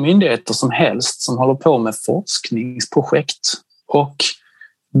hur många myndigheter som helst som håller på med forskningsprojekt och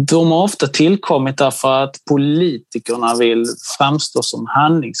de har ofta tillkommit därför att politikerna vill framstå som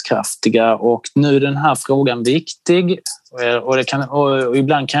handlingskraftiga och nu är den här frågan viktig och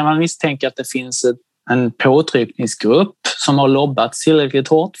ibland kan man misstänka att det finns en påtryckningsgrupp som har lobbat tillräckligt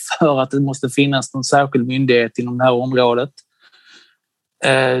hårt för att det måste finnas någon särskild myndighet inom det här området.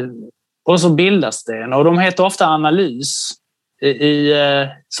 Och så bildas det och de heter ofta analys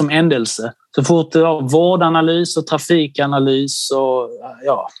som ändelse. Så fort du har vårdanalys och trafikanalys och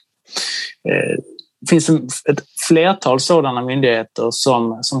det finns ett flertal sådana myndigheter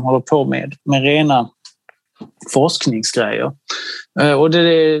som håller på med rena forskningsgrejer. Och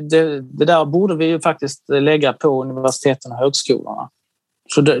det där borde vi ju faktiskt lägga på universiteten och högskolorna.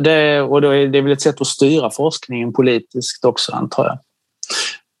 Så det är väl ett sätt att styra forskningen politiskt också, antar jag.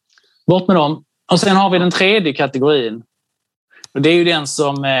 Bort med dem. Och sen har vi den tredje kategorin. Och det är ju den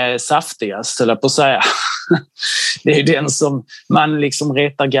som är saftigast, eller på att säga. Det är ju den som man liksom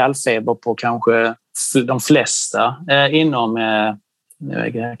retar gallfeber på kanske de flesta inom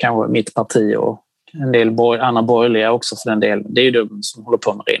kanske mitt parti och en del andra borgerliga också för den delen. Det är ju de som håller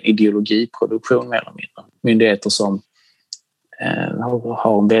på med ren ideologiproduktion mer eller mindre. Myndigheter som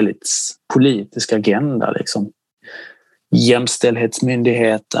har en väldigt politisk agenda. Liksom.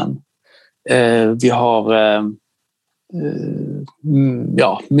 Jämställdhetsmyndigheten. Vi har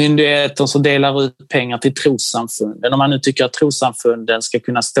myndigheter som delar ut pengar till trossamfunden. Om man nu tycker att trossamfunden ska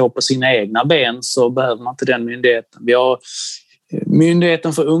kunna stå på sina egna ben så behöver man inte den myndigheten. Vi har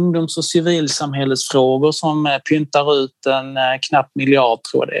Myndigheten för ungdoms- och civilsamhällesfrågor som pyntar ut en knapp miljard,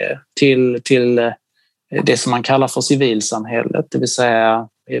 tror jag det är, till det som man kallar för civilsamhället, det vill säga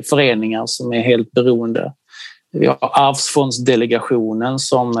föreningar som är helt beroende. Vi har arvsfondsdelegationen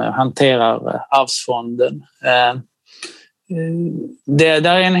som hanterar arvsfonden. Det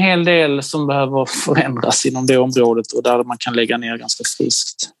är en hel del som behöver förändras inom det området och där man kan lägga ner ganska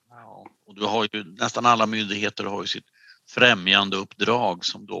friskt. Ja, och du har ju, nästan alla myndigheter har ju sitt främjande uppdrag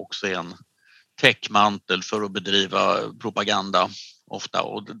som då också är en täckmantel för att bedriva propaganda ofta.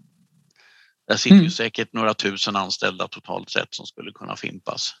 Och där sitter ju säkert några tusen anställda totalt sett som skulle kunna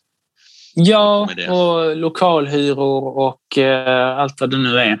fimpas. Ja, och lokalhyror och allt vad det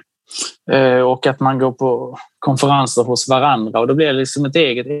nu är. Och att man går på konferenser hos varandra och då blir det liksom ett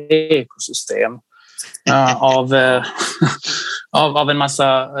eget ekosystem av en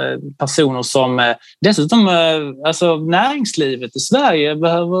massa personer som dessutom, alltså näringslivet i Sverige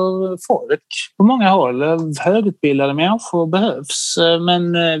behöver folk på många håll. Högutbildade människor behövs,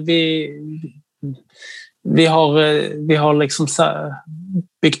 men vi har liksom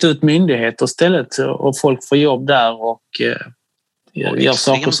byggt ut myndigheter istället och folk får jobb där och gör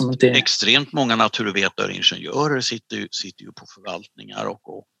saker som inte... Extremt många naturvetare och ingenjörer sitter ju på förvaltningar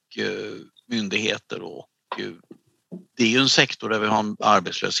och myndigheter och det är ju en sektor där vi har en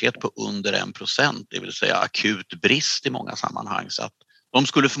arbetslöshet på under 1%, det vill säga akut brist i många sammanhang, så att de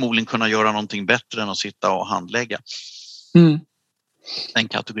skulle förmodligen kunna göra någonting bättre än att sitta och handlägga den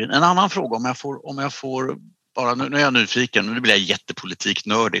kategorin. En annan fråga, om jag får bara, nu är jag nyfiken, nu blir jag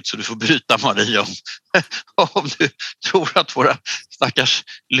jättepolitiknördigt så du får bryta Maria om du tror att våra stackars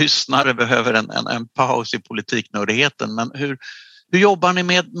lyssnare behöver en paus i politiknördigheten, men hur jobbar ni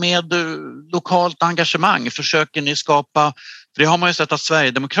med lokalt engagemang? Försöker ni skapa, för det har man ju sett att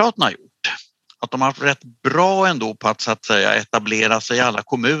Sverigedemokraterna har gjort, att de har haft rätt bra ändå på att, så att säga, etablera sig i alla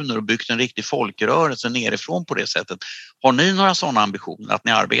kommuner och byggt en riktig folkrörelse nerifrån på det sättet. Har ni några sådana ambitioner att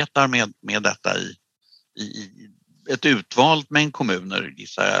ni arbetar med detta i ett utvalt mängd kommuner,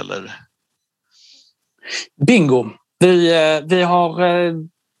 gissar jag, eller? Bingo! Vi har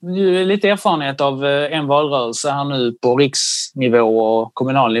lite erfarenhet av en valrörelse här nu på riksnivå och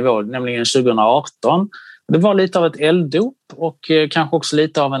kommunal nivå, nämligen 2018. Det var lite av ett elddop och kanske också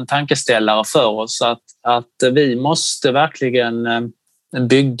lite av en tankeställare för oss att vi måste verkligen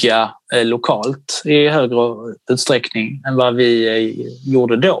bygga lokalt i högre utsträckning än vad vi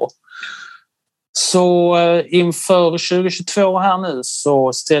gjorde då. Så inför 2022 här nu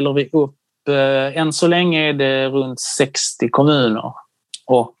så ställer vi upp, än så länge är det runt 60 kommuner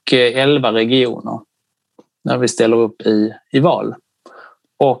och 11 regioner när vi ställer upp i val.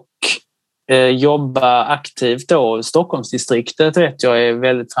 Och jobba aktivt då i Stockholmsdistriktet vet jag är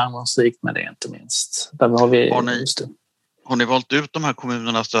väldigt framgångsrikt med det, inte minst. Där Har ni valt ut de här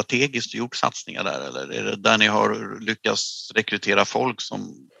kommunerna strategiskt och gjort satsningar där, eller är det där ni har lyckats rekrytera folk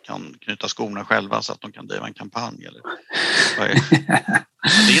som kan knyta skorna själva så att de kan driva en kampanj? Eller?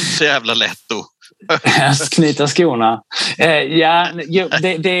 Det är inte så jävla lätt då. Knyta skorna. Det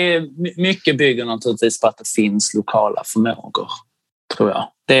är mycket bygger naturligtvis på att det finns lokala förmågor, tror jag.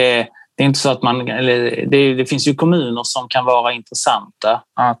 Det är inte så att det finns ju kommuner som kan vara intressanta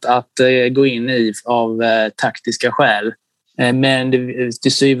att gå in i av taktiska skäl. Men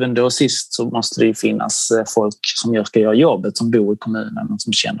till syvende och sist så måste det finnas folk som ska göra jobbet, som bor i kommunen och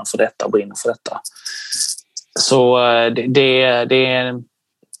som känner för detta och brinner för detta. Så det är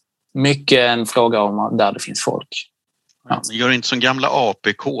mycket en fråga om där det finns folk. Ja. Ni gör inte som gamla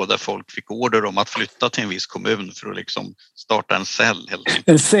APK där folk fick order om att flytta till en viss kommun för att liksom starta en cell.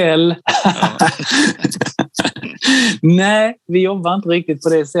 En cell? Ja. Nej, vi jobbar inte riktigt på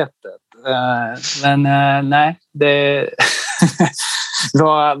det sättet. Men nej,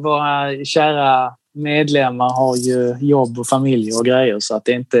 våra kära medlemmar har ju jobb och familj och grejer, så att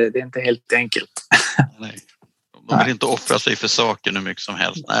det är inte helt enkelt. Nej. De vill inte offra sig för saker hur mycket som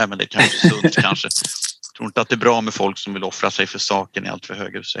helst. Nej, men det kan ju vara sunt kanske. Jag tror inte att det är bra med folk som vill offra sig för saken i allt för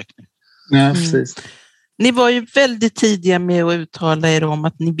hög utsträckning. Ja, precis. Ni var ju väldigt tidiga med att uttala er om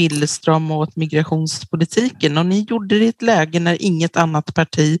att ni ville strama åt migrationspolitiken, och ni gjorde det i ett läge när inget annat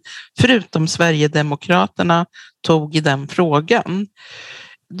parti förutom Sverigedemokraterna tog i den frågan.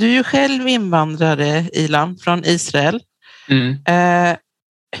 Du är ju själv invandrare, Ilan, från Israel.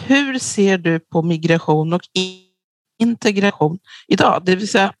 Hur ser du på migration och integration idag? Det vill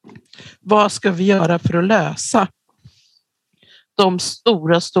säga, vad ska vi göra för att lösa de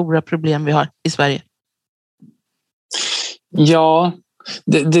stora problem vi har i Sverige? Ja,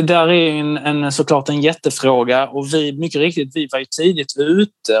 det där är såklart en jättefråga, och vi var ju tidigt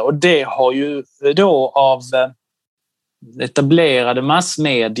ute, och det har ju då av etablerade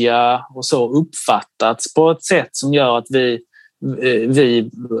massmedia och så uppfattats på ett sätt som gör att vi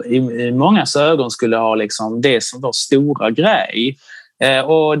i många ögon skulle ha liksom det som var stora grej.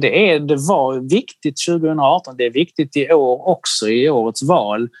 Och det var viktigt 2018, det är viktigt i år också, i årets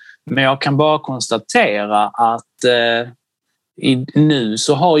val. Men jag kan bara konstatera att nu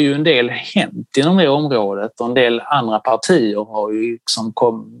så har ju en del hänt inom det området, och en del andra partier har ju liksom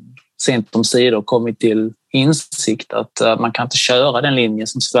sent om sidor kommit till insikt att man kan inte köra den linje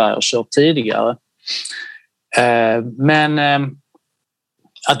som Sverige har kört tidigare. Men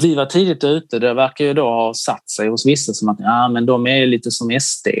att vi var tidigt ute, det verkar ju då ha satt sig hos vissa som att men de är lite som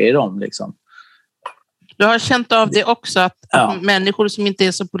SD de liksom. Du har känt av det också, att människor som inte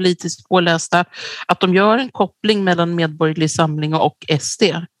är så politiskt pålästa, att de gör en koppling mellan Medborgerlig Samling och SD.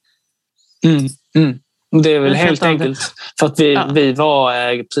 Det är väl helt enkelt för att vi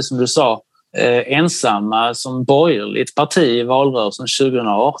var, precis som du sa, ensamma som borgerligt parti i valrörelsen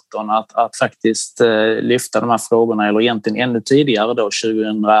 2018 att faktiskt lyfta de här frågorna, eller egentligen ännu tidigare då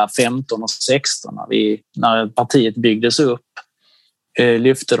 2015 och 2016 när partiet byggdes upp,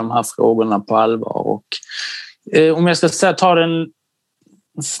 lyfte de här frågorna på allvar. Och om jag ska ta den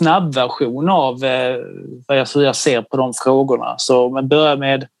snabb version av hur jag ser på de frågorna, så man börjar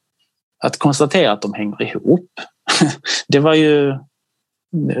med att konstatera att de hänger ihop. Det var ju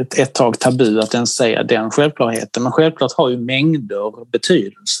ett tag tabu att ens säga den självklarheten, men självklart har ju mängder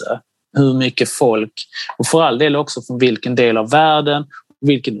betydelse. Hur mycket folk, och för all del också från vilken del av världen,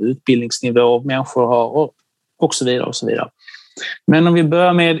 vilken utbildningsnivå människor har och så vidare och så vidare. Men om vi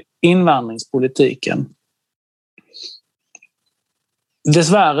börjar med invandringspolitiken.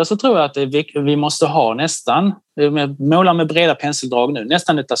 Dessvärre så tror jag att vi måste ha måla med breda penseldrag nu,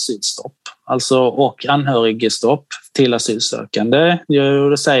 nästan ett asylstopp. Alltså, och anhörigstopp till asylsökande.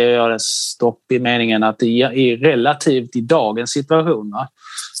 Då säger jag det stopp i meningen att det är relativt i dagens situation.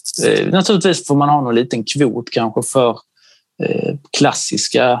 Naturligtvis får man ha någon liten kvot kanske för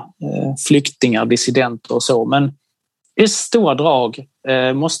klassiska flyktingar, dissidenter och så, men i stora drag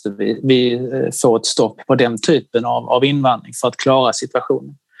måste vi få ett stopp på den typen av invandring för att klara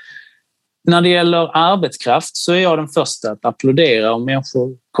situationen. När det gäller arbetskraft så är jag den första att applådera om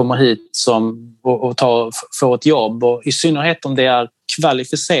människor kommer hit och får ett jobb, och i synnerhet om det är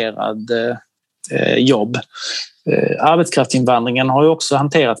kvalificerad jobb. Arbetskraftsinvandringen har ju också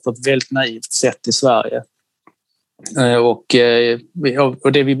hanterats på ett väldigt naivt sätt i Sverige. Och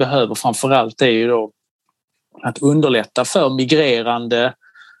det vi behöver framförallt är ju då att underlätta för migrerande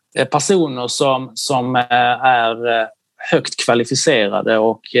personer som är högt kvalificerade,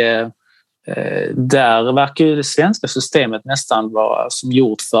 och där verkar ju det svenska systemet nästan vara som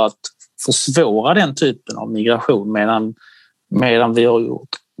gjort för att försvåra den typen av migration, medan vi har gjort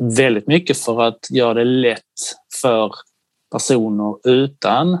väldigt mycket för att göra det lätt för personer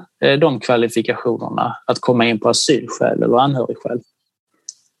utan de kvalifikationerna att komma in på asylskäl eller anhörigskäl.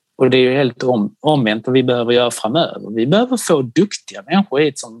 Och det är ju helt omvänt vad vi behöver göra framöver. Vi behöver få duktiga människor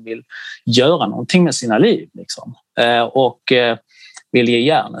hit som vill göra någonting med sina liv liksom. Och vill ge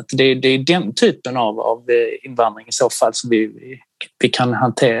järnet. Det är den typen av invandring i så fall som vi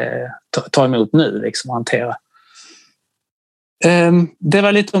kan ta emot nu liksom, och hantera. Det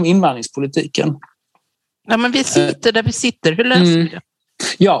var lite om invandringspolitiken. Ja, men vi sitter där vi sitter. Hur löser vi det?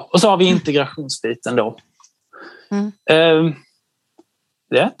 Ja, och så har vi integrationsbiten då.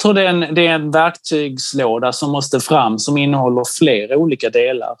 Jag tror det är en verktygslåda som måste fram, som innehåller flera olika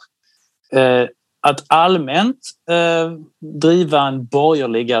delar. Att allmänt driva en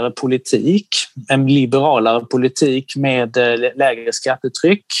borgerligare politik, en liberalare politik med lägre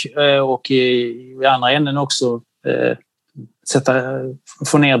skattetryck, och i andra änden också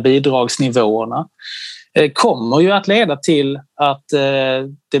få ner bidragsnivåerna, kommer ju att leda till att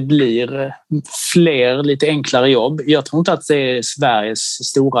det blir fler lite enklare jobb. Jag tror inte att det är Sveriges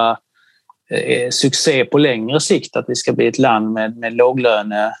stora succé på längre sikt att vi ska bli ett land med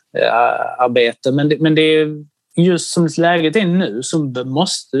låglönearbete, men det är just som läget är nu, så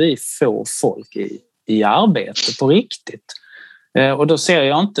måste vi få folk i arbete på riktigt. Och då ser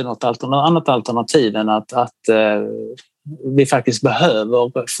jag inte något annat alternativ än att vi faktiskt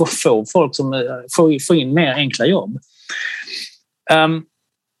behöver få folk som får in mer enkla jobb.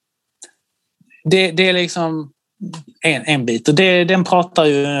 Det är liksom en bit, och den pratar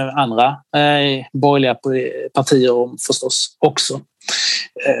ju andra borgerliga partier om förstås också.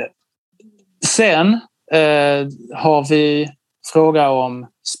 Sen har vi fråga om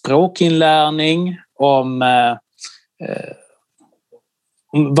språkinlärning, om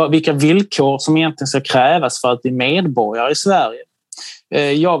vilka villkor som egentligen ska krävas för att bli medborgare i Sverige.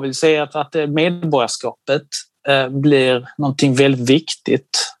 Jag vill säga att medborgarskapet blir någonting väldigt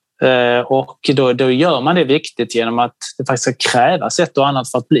viktigt, och då gör man det viktigt genom att det faktiskt ska krävas ett och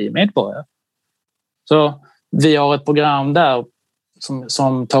annat för att bli medborgare. Så vi har ett program där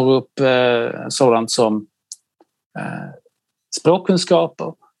som tar upp sådant som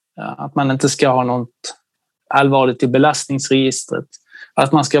språkkunskaper, att man inte ska ha något allvarligt i belastningsregistret,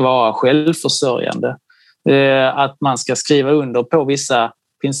 att man ska vara självförsörjande, att man ska skriva under på vissa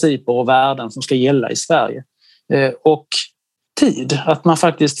principer och värden som ska gälla i Sverige, och tid, att man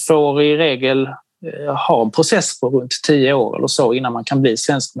faktiskt får i regel ha en process på runt 10 år eller så innan man kan bli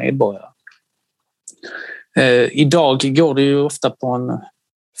svensk medborgare. Idag går det ju ofta på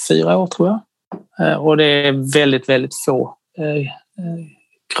 4 år, tror jag. och det är väldigt, väldigt få.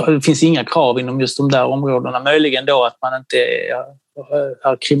 Det finns inga krav inom just de där områdena. Möjligen då att man inte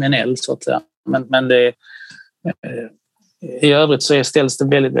är kriminell så att säga. Men det, i övrigt så ställs det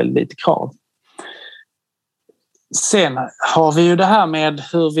väldigt, väldigt lite krav. Sen har vi ju det här med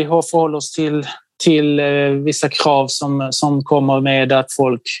hur vi har förhållit oss till vissa krav som kommer med att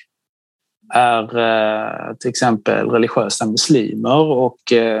folk är till exempel religiösa muslimer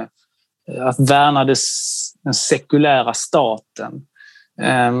och att värna den sekulära staten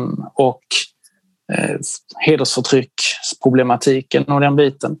och hedersförtrycksproblematiken och den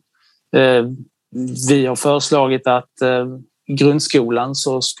biten. Vi har föreslagit att i grundskolan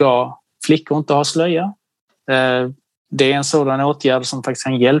så ska flickor inte ha slöja. Det är en sådan åtgärd som faktiskt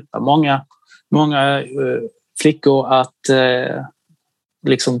kan hjälpa många flickor att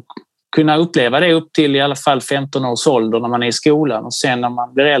liksom kunna uppleva det upp till i alla fall 15 års ålder när man är i skolan, och sen när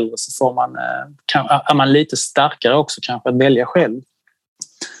man blir äldre så är man lite starkare också kanske att välja själv.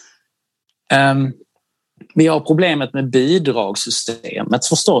 Vi har problemet med bidragssystemet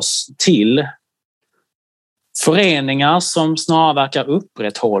förstås till föreningar som snarare verkar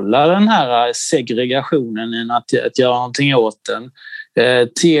upprätthålla den här segregationen än att göra någonting åt den,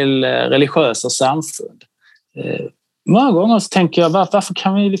 till religiösa samfund. Många gånger så tänker jag, varför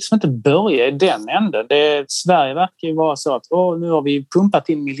kan vi liksom inte börja i den änden? Sverige verkar ju vara så att nu har vi pumpat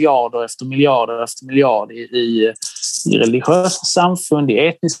in miljarder efter miljarder efter miljard i religiösa samfund, i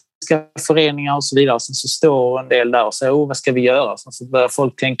etniska föreningar och så vidare. Och sen så står en del där och säger, vad ska vi göra? Så börjar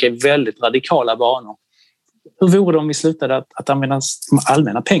folk tänka i väldigt radikala banor. Hur vore det om vi slutade att använda de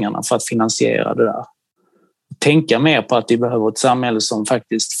allmänna pengarna för att finansiera det där? Tänka mer på att vi behöver ett samhälle som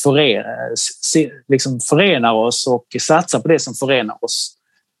faktiskt förenar oss och satsar på det som förenar oss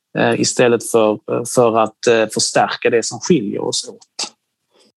istället för att förstärka det som skiljer oss åt.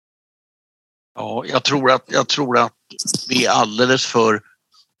 Ja, jag tror att vi är alldeles för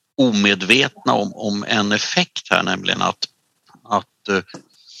omedvetna om en effekt här, nämligen att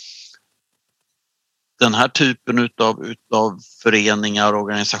den här typen utav föreningar,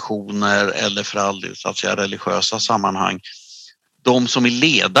 organisationer eller för all del så att säga religiösa sammanhang, de som är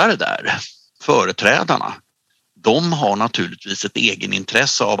ledare där, företrädarna, de har naturligtvis ett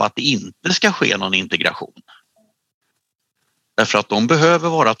egenintresse av att det inte ska ske någon integration. Därför att de behöver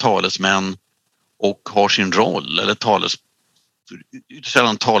vara talesmän och har sin roll, eller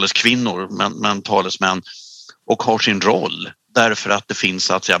sällan taleskvinnor, men talesmän, och har sin roll. Därför att det finns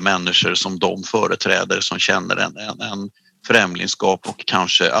så att säga människor som de företräder som känner en främlingskap och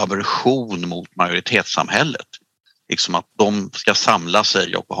kanske aversion mot majoritetssamhället. Liksom att de ska samla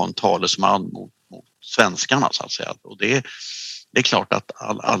sig och ha en talesman mot svenskarna så att säga. Och det är klart att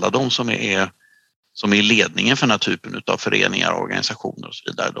alla de som är i ledningen för den här typen av föreningar, organisationer och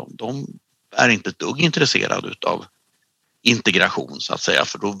så vidare, de är inte ett dugg intresserade utav integration så att säga,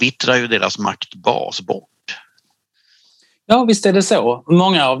 för då vittrar ju deras maktbas bort. Ja, visst är det så.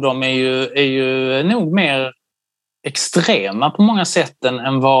 Många av dem är ju nog mer extrema på många sätt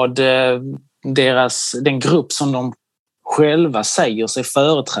än vad den grupp som de själva säger sig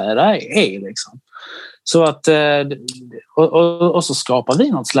företräda är liksom. Så att och så skapar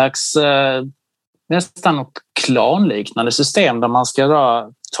vi något slags nästan något klanliknande system där man ska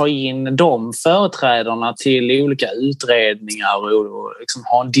då ta in de företrädarna till olika utredningar och liksom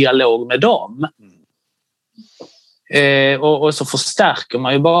ha en dialog med dem. Och så förstärker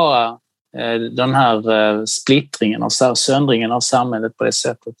man ju bara den här splittringen och söndringen av samhället på det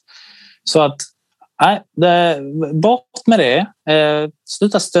sättet. Så att bort med det.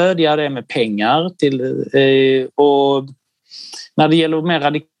 Sluta stödja det med pengar och när det gäller mer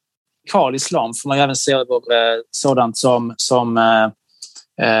radikal islam får man ju även se över sådant som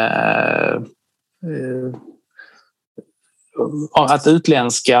att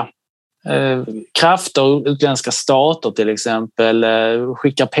utländska krafter, utländska stater till exempel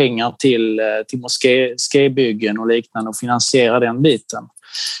skickar pengar till moskébyggen och liknande och finansierar den biten.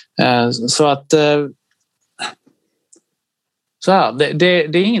 Så att så här, det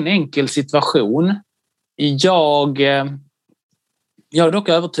är ingen enkel situation. Jag är dock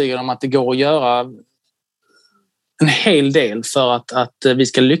övertygad om att det går att göra en hel del för att vi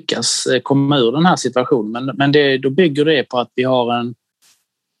ska lyckas komma ur den här situationen. Men då bygger det på att vi har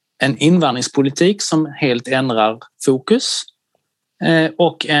en invandringspolitik som helt ändrar fokus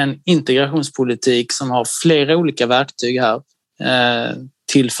och en integrationspolitik som har flera olika verktyg här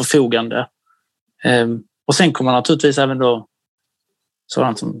till förfogande. Och sen kommer naturligtvis även då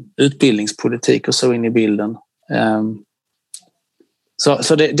sådant som utbildningspolitik och så in i bilden.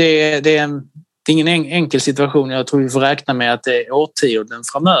 Så det är är ingen enkel situation. Jag tror vi får räkna med att det årtionden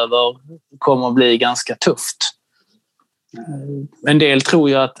framöver kommer att bli ganska tufft. En del tror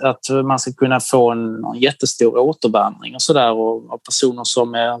ju att man ska kunna få en jättestor återvandring och sådär, och av personer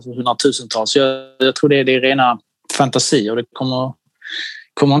som är hundratusentals. Jag tror det är rena fantasier. Det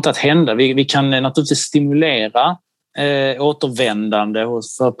kommer inte att hända. Vi kan naturligtvis stimulera återvändande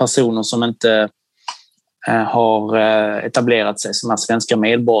för personer som inte har etablerat sig som svenska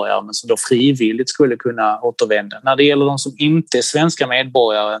medborgare, men som då frivilligt skulle kunna återvända. När det gäller de som inte är svenska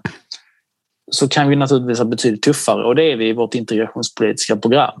medborgare så kan vi naturligtvis ha betydligt tuffare, och det är vi i vårt integrationspolitiska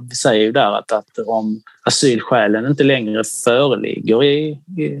program. Vi säger ju där att om asylskälen inte längre föreligger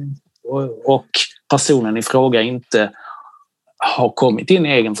och personen i fråga inte har kommit in i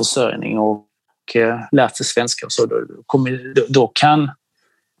egen försörjning och lärt sig svenska och så, då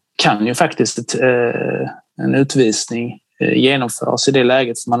kan ju faktiskt en utvisning genomföras i det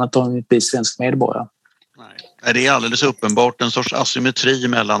läget som man inte har blivit svensk medborgare. Nej, det är alldeles uppenbart en sorts asymmetri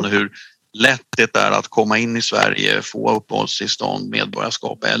mellan hur lätt det är att komma in i Sverige, få uppehållstillstånd,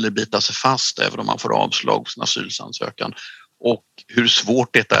 medborgarskap eller bita sig fast även om man får avslag på sin asylansökan, och hur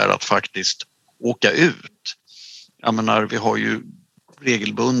svårt det är att faktiskt åka ut. Jag menar, vi har ju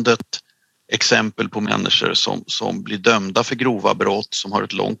regelbundet exempel på människor som blir dömda för grova brott, som har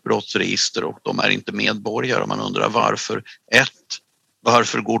ett långt brottsregister och de är inte medborgare. Man undrar varför. 1.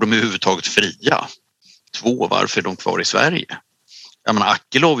 Varför går de överhuvudtaget fria? 2. Varför är de kvar i Sverige? Jag menar,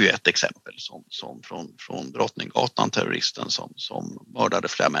 Akilov är ju ett exempel som från Drottninggatan, terroristen som mördade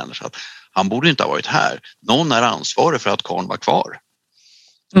flera människor. Han borde inte ha varit här. Någon är ansvarig för att karln var kvar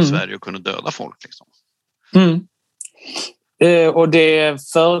i Sverige och kunde döda folk. Liksom. Och det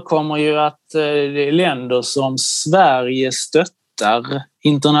förekommer ju att länder som Sverige stöttar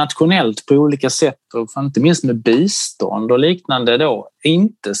internationellt på olika sätt, och inte minst med bistånd och liknande, då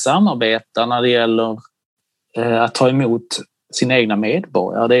inte samarbetar när det gäller att ta emot sina egna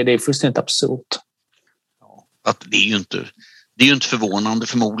medborgare. Det är fullständigt absurt. Ja, att det är ju inte förvånande.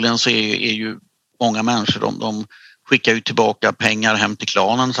 Förmodligen så är ju många människor, de skickar ju tillbaka pengar hem till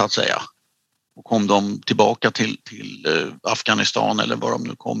klanen så att säga. Och kom de tillbaka till Afghanistan eller var de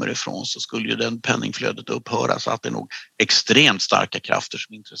nu kommer ifrån, så skulle ju den penningflödet upphöra. Så att det är nog extremt starka krafter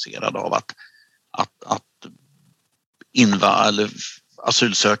som är intresserade av att eller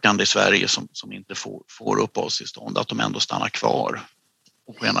asylsökande i Sverige som inte får uppehållstillstånd, att de ändå stannar kvar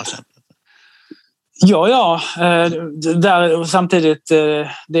på ena sättet. Ja. Där, samtidigt,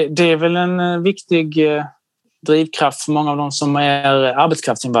 det är väl en viktig drivkraft för många av de som är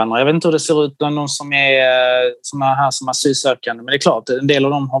arbetskraftsinvandrare. Jag vet inte hur det ser ut bland de som är här som asylsökande, men det är klart, en del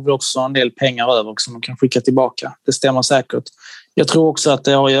av dem har väl också en del pengar över som man kan skicka tillbaka. Det stämmer säkert. Jag tror också att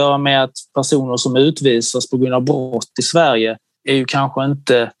det har att göra med att personer som utvisas på grund av brott i Sverige är ju kanske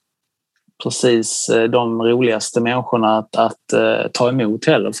inte precis de roligaste människorna att ta emot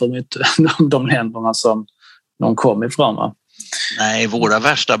heller, för de länderna som de kom ifrån. Va? Nej, våra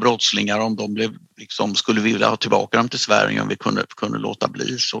värsta brottslingar, om de blev skulle vi vilja ha tillbaka dem till Sverige om vi kunde låta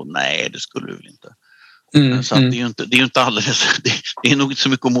bli, så nej, det skulle vi väl inte. Så att det är ju inte alldeles, det är nog inte så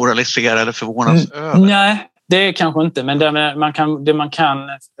mycket att moralisera eller förvånas över. Nej, det är kanske inte, men det man kan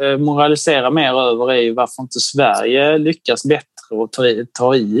moralisera mer över är ju varför inte Sverige lyckas bättre och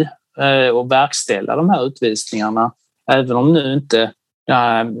ta i och verkställa de här utvisningarna, även om nu inte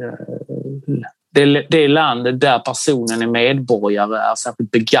det landet där personen är medborgare är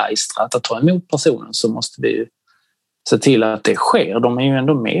särskilt begeistrat att ta emot personen, så måste vi ju se till att det sker. De är ju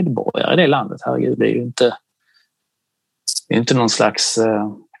ändå medborgare i det landet. Herregud, det är ju inte någon slags...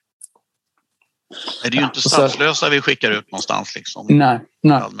 Det är ju inte statslösa vi skickar ut någonstans liksom. Nej.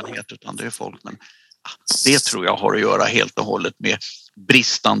 Allmänhet, utan det är folk. Men det tror jag har att göra helt och hållet med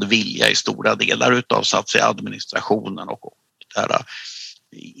bristande vilja i stora delar utav så att säga administrationen och det här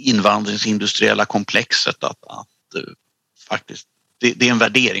invandringsindustriella komplexet att faktiskt det är en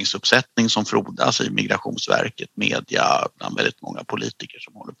värderingsuppsättning som frodas i Migrationsverket, media, bland väldigt många politiker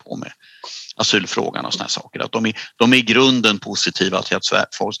som håller på med asylfrågan och såna här saker. Att de är i grunden positiva till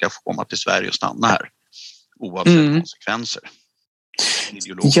att folk ska få komma till Sverige och stanna här oavsett konsekvenser.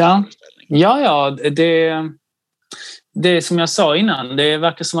 Ja, det är som jag sa innan, det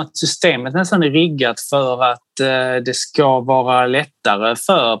verkar som att systemet nästan är riggat för att det ska vara lättare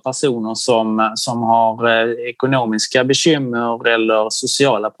för personer som har ekonomiska bekymmer eller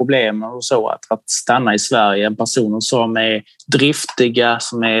sociala problem och så att stanna i Sverige än personer som är driftiga,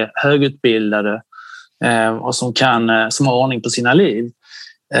 som är högutbildade och som har ordning på sina liv.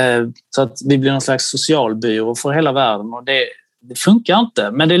 Så att vi blir någon slags socialbyrå för hela världen, och det funkar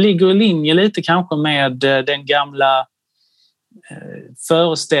inte. Men det ligger i linje lite kanske med den gamla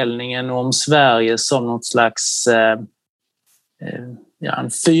föreställningen om Sverige som något slags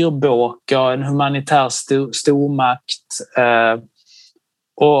en fyrbåk och en humanitär stormakt.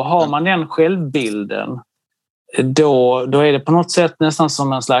 Och har man den självbilden, då är det på något sätt nästan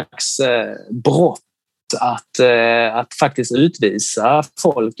som en slags brott att faktiskt utvisa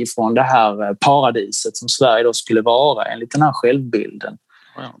folk ifrån det här paradiset som Sverige då skulle vara enligt den här självbilden.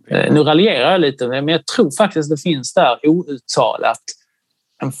 Nu raljerar jag lite, men jag tror faktiskt det finns där outtalat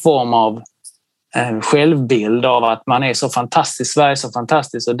en form av självbild av att man är så fantastisk, Sverige är så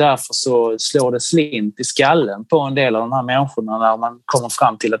fantastiskt, och därför så slår det slint i skallen på en del av de här människorna när man kommer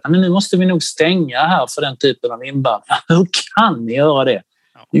fram till att nu måste vi nog stänga här för den typen av invandring. Hur kan ni göra det?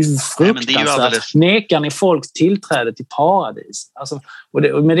 Det är ju fruktansvärt. Nekar ni folk tillträde till paradis? Alltså,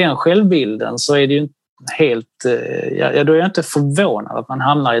 och med den självbilden så är det ju helt... då är jag inte förvånad att man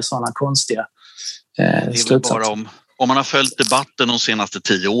hamnar i sådana konstiga slutsatser. Om man har följt debatten de senaste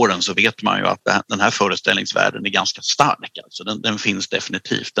 10 åren så vet man ju att den här föreställningsvärlden är ganska stark. Alltså den finns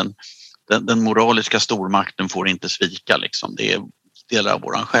definitivt. Den moraliska stormakten får inte svika. Liksom. Det är delar av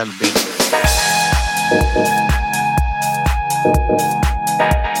våran självbild.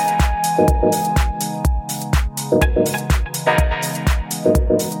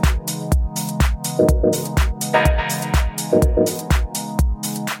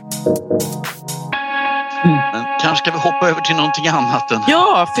 Kanske ska vi hoppa över till någonting annat än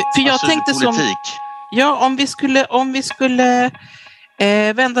för jag tänkte politik. Om vi skulle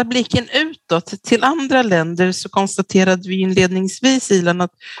vända blicken utåt till andra länder, så konstaterade vi inledningsvis, Ilan,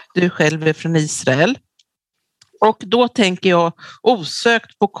 att du själv är från Israel. Och då tänker jag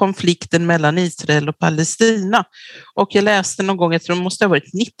osökt på konflikten mellan Israel och Palestina. Och jag läste någon gång, jag tror det måste ha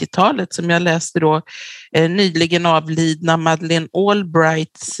varit 90-talet, som jag läste då nyligen avlidna Madeleine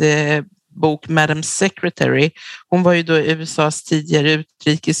Albrights bok Madam Secretary. Hon var ju då USAs tidigare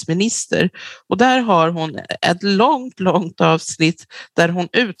utrikesminister, och där har hon ett långt avsnitt där hon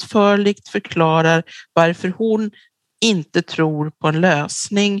utförligt förklarar varför hon inte tror på en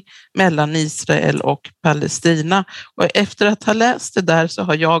lösning mellan Israel och Palestina. Och efter att ha läst det där så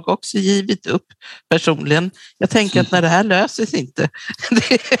har jag också givit upp personligen. Jag tänker att när det här löses inte,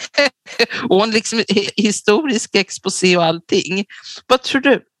 och en liksom historisk exposé och allting. Vad tror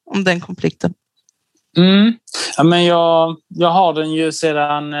du om den konflikten? Ja, men jag har den ju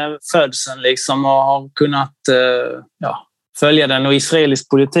sedan födseln liksom, och har kunnat följa den. Och israelisk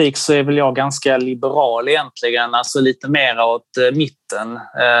politik så är väl jag ganska liberal egentligen, alltså lite mer åt mitten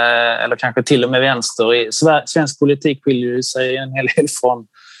eller kanske till och med vänster. Svensk politik skiljer sig en hel del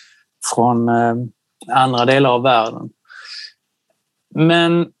från andra delar av världen.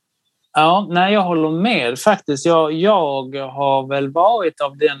 Men jag håller med faktiskt. Jag har väl varit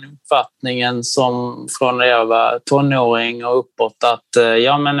av den uppfattningen som från när jag var tonåring och uppåt att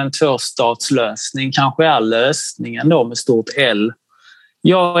en tvåstatslösning kanske är lösningen då med stort L.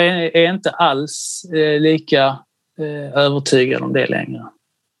 Jag är inte alls lika övertygad om det längre.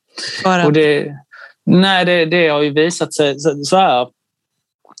 Och det har ju visat sig så här.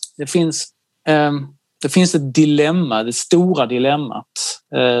 Det finns ett dilemma, det stora dilemmat,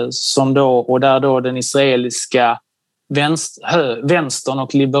 där då den israeliska vänstern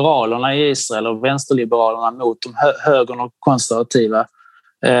och liberalerna i Israel, och vänsterliberalerna mot de högern och konservativa,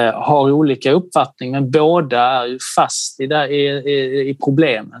 har olika uppfattning, men båda är ju fast i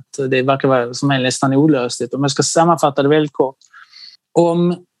problemet. Det verkar vara som en nästan olösligt. Om jag ska sammanfatta det väldigt kort.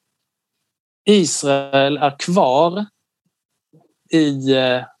 Om Israel är kvar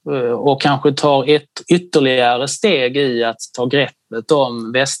och kanske tar ett ytterligare steg i att ta greppet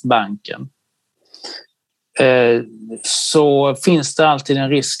om Västbanken, så finns det alltid en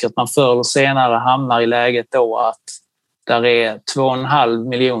risk att man förr eller senare hamnar i läget då att där är 2,5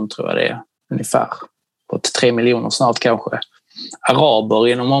 miljoner, tror jag det är ungefär, på 3 miljoner snart kanske, araber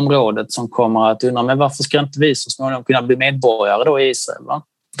inom området som kommer att undra, men varför ska inte vi så småningom kunna bli medborgare då i Israel? Va?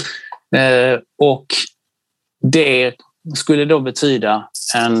 Och det skulle då betyda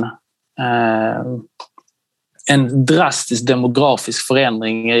en drastisk demografisk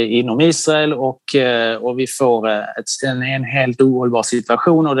förändring inom Israel, och vi får en helt ohållbar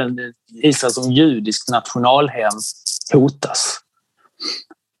situation, och Israel som judisk nationalhem hotas.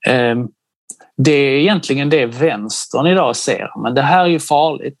 Det är egentligen det vänstern idag ser, men det här är ju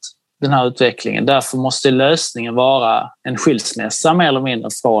farligt, den här utvecklingen. Därför måste lösningen vara en skilsmässa mer eller mindre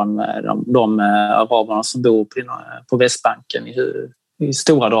från de araberna som bor på Västbanken i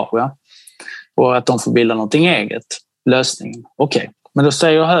stora drag. Ja? Och att de får bilda någonting eget. Lösningen. Okej. Men då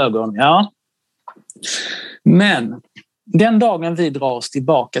säger högern, men den dagen vi drar oss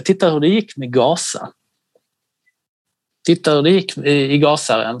tillbaka, titta hur det gick med Gaza. titta hur det gick i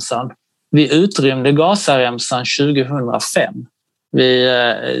Gazaremsan. Vi utrymde Gazaremsan 2005. Vi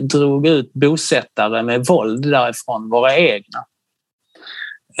drog ut bosättare med våld därifrån, våra egna.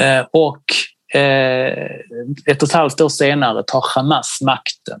 Och 1,5 år senare tar Hamas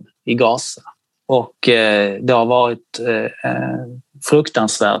makten i Gaza. Och det har varit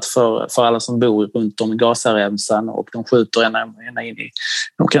fruktansvärt för alla som bor runt om i Gazaremsan, och de skjuter ända in i...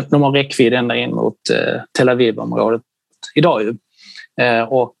 De har räckvidd ända in mot Tel Aviv-området idag ju.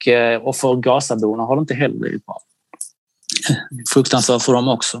 Och för Gazaborna har det inte heller blivit bra. Fruktansvärt för dem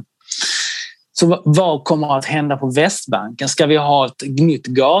också. Så vad kommer att hända på Västbanken? Ska vi ha ett nytt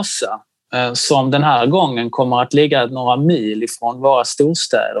Gaza som den här gången kommer att ligga några mil ifrån våra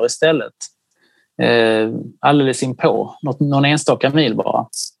storstäder istället? Alldeles inpå, någon enstaka mil bara.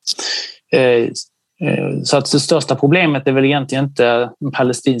 Så att det största problemet är väl egentligen inte den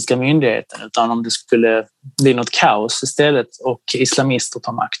palestinska myndigheten, utan om det skulle bli något kaos istället och islamister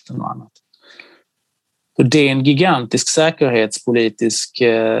tar makten och annat. Och det är en gigantisk säkerhetspolitisk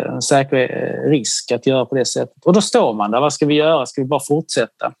risk att göra på det sättet. Och då står man där, vad ska vi göra? Ska vi bara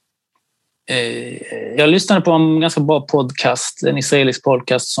fortsätta? Jag lyssnade på en ganska bra podcast, en israelisk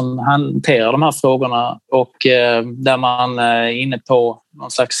podcast som hanterar de här frågorna, och där man är inne på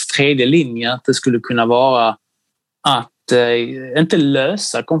någon slags tredje linje, att det skulle kunna vara att inte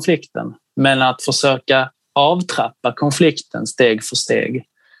lösa konflikten, men att försöka avtrappa konflikten steg för steg.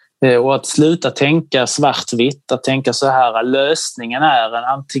 Och att sluta tänka svartvitt, att tänka så här, lösningen är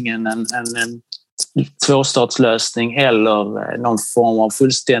antingen en tvåstatslösning eller någon form av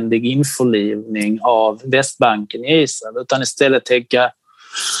fullständig införlivning av Västbanken i Israel, utan istället tänka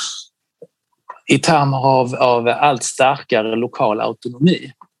i termer av allt starkare lokal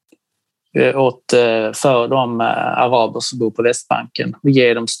autonomi för de araber som bor på Västbanken. Vi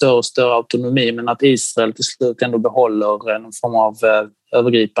ger dem större och större autonomi, men att Israel till slut ändå behåller någon form av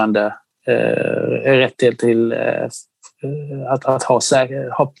övergripande rätt till att ha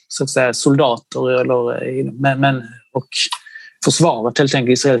så att säga, soldater och försvaret, helt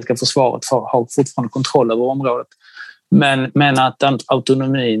enkelt israeliska försvaret, har fortfarande kontroll över området. Men att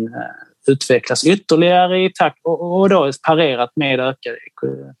autonomin utvecklas ytterligare i takt och då parerat med ökad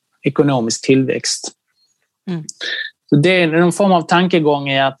ekonomisk tillväxt. Så det är någon form av tankegång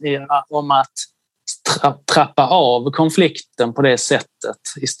om att trappa av konflikten på det sättet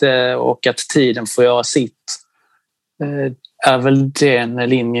och att tiden får göra sitt. Är väl den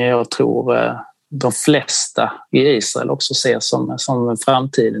linje jag tror de flesta i Israel också ser som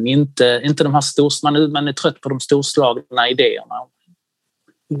framtiden. Inte de här man är trött på de storslagna idéerna.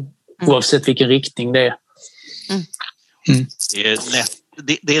 Oavsett vilken riktning det är.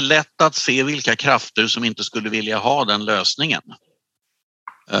 Det är lätt att se vilka krafter som inte skulle vilja ha den lösningen.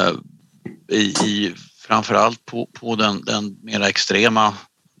 Framförallt på den mer extrema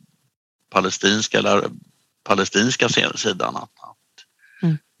palestinska sidan, att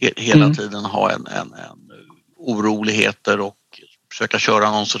hela tiden ha en oroligheter och försöka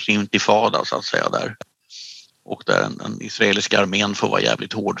köra någon sorts intifada så att säga där. Och där den israeliska armén får vara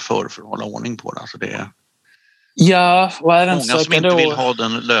jävligt hård för att hålla ordning på det. Alltså det är och även många som inte vill ha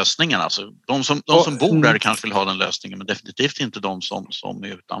den lösningen. Alltså, de som bor där kanske vill ha den lösningen, men definitivt inte de som är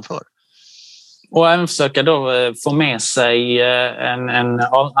utanför. Och även försöka då få med sig en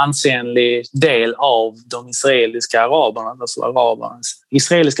ansenlig del av de israeliska araberna, alltså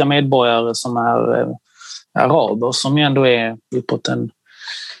israeliska medborgare som är araber, som ju ändå är uppåt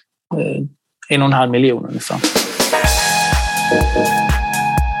 1,5 miljon ungefär.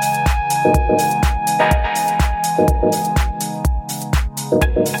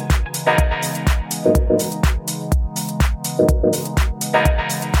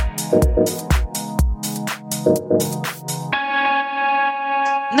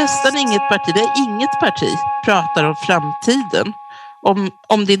 Nästan inget parti pratar om framtiden.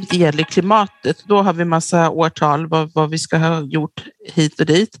 Om det inte gäller klimatet, då har vi massa årtal vad vi ska ha gjort hit och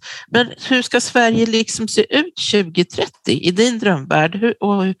dit. Men hur ska Sverige liksom se ut 2030 i din drömvärld?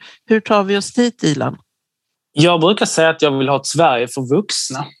 Hur tar vi oss dit, Ilan? Jag brukar säga att jag vill ha ett Sverige för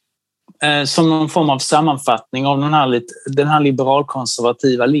vuxna. Som någon form av sammanfattning av den här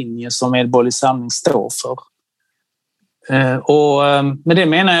liberalkonservativa linjen som Medborgerlig Samling står för. Och med det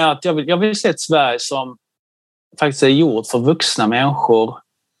menar jag att jag vill se ett Sverige som faktiskt är gjort för vuxna människor,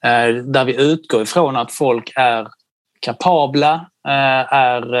 där vi utgår ifrån att folk är kapabla,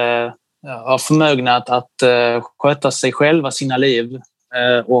 har förmögna att sköta sig själva, sina liv,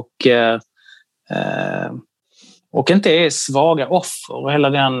 och inte är svaga offer, och hela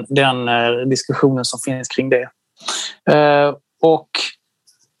den diskussionen som finns kring det. Och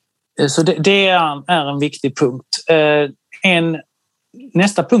Så det är en viktig punkt.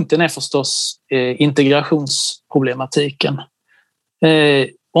 Nästa punkten är förstås integrationsproblematiken.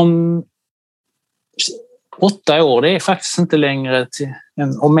 Om 8 år, det är faktiskt inte längre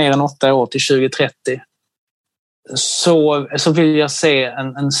om mer än 8 år till 2030, så vill jag se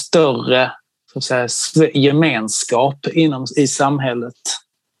en större, så att säga, gemenskap i samhället.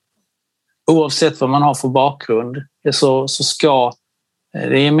 Oavsett vad man har för bakgrund så ska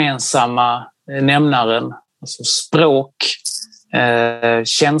det gemensamma nämnaren, alltså språk,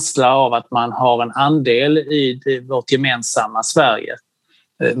 känsla av att man har en andel i vårt gemensamma Sverige,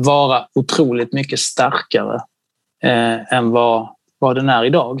 vara otroligt mycket starkare än vad den är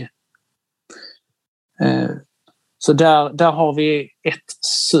idag. Så där har vi ett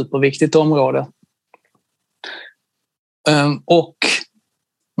superviktigt område. Och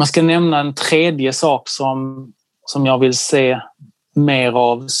man ska nämna en tredje sak som jag vill se mer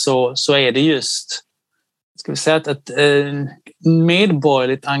av, så är det just, ska vi säga, ett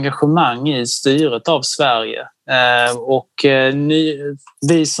medborgerligt engagemang i styret av Sverige. Och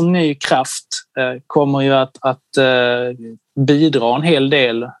vi som ny kraft kommer ju att bidra en hel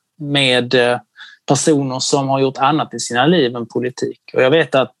del med personer som har gjort annat i sina liv än politik. Och jag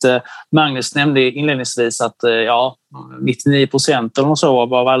vet att Magnus nämnde inledningsvis att 99% eller så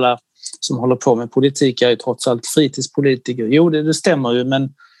av alla som håller på med politik är ju trots allt fritidspolitiker. Jo, det stämmer ju,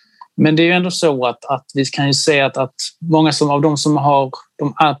 men det är ju ändå så att vi kan ju se att många av de som har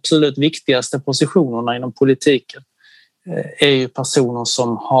de absolut viktigaste positionerna inom politiken är ju personer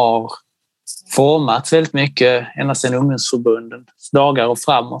som har format väldigt mycket ända sedan ungdomsförbundens dagar och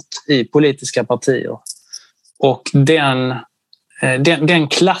framåt i politiska partier. Och den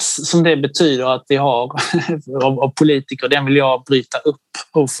klass som det betyder att vi har av politiker, den vill jag bryta upp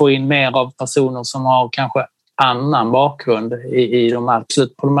och få in mer av personer som har kanske annan bakgrund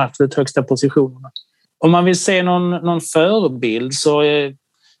på de absolut högsta positionerna. Om man vill se någon förebild, så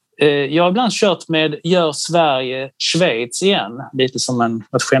jag har ibland kört med Gör Sverige Schweiz igen. Lite som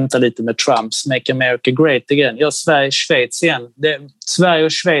att skämta lite med Trumps Make America Great Again. Gör Sverige Schweiz igen. Sverige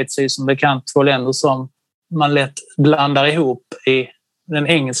och Schweiz är som bekant 2 länder som man lätt blandar ihop i den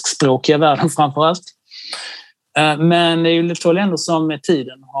engelskspråkiga världen framför allt. Men det är ju 2 länder som med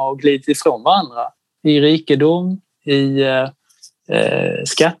tiden har glidit ifrån varandra i rikedom, i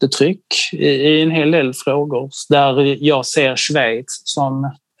skattetryck, i en hel del frågor där jag ser Schweiz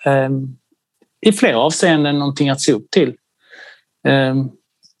som i flera avseenden någonting att se upp till.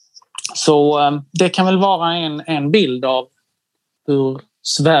 Så det kan väl vara en bild av hur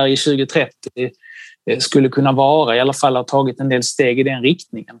Sverige 2030 skulle kunna vara, i alla fall har tagit en del steg i den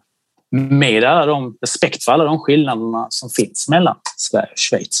riktningen. Med respekt för alla de skillnaderna som finns mellan Sverige och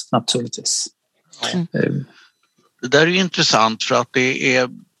Schweiz, naturligtvis. Det där är ju intressant, för att det är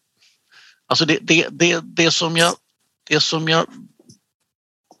alltså det som jag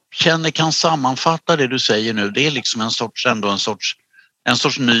känner kan sammanfatta det du säger nu, det är liksom en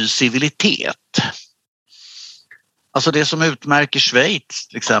sorts ny civilitet. Alltså det som utmärker Schweiz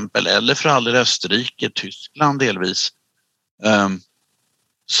till exempel, eller för all del Österrike, Tyskland delvis,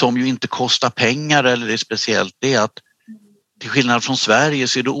 som ju inte kostar pengar eller är speciellt, det är att till skillnad från Sverige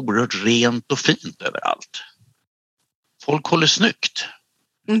så är det oerhört rent och fint överallt. Folk håller snyggt.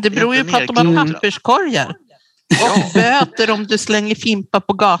 Det beror ju på att de har papperskorgar. Och böter om du slänger fimpa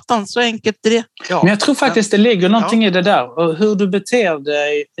på gatan, så enkelt är det. Men jag tror faktiskt det ligger någonting i det där. Och hur du beter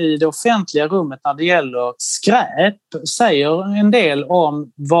dig i det offentliga rummet när det gäller skräp säger en del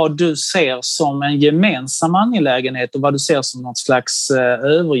om vad du ser som en gemensam angelägenhet och vad du ser som något slags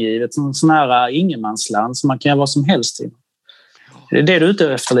övergivet, som sån här ingenmansland som man kan göra vad som helst i. Det är det du är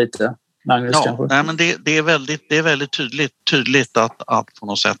ute efter lite, Magnus, kanske? Nej, men det är väldigt tydligt att på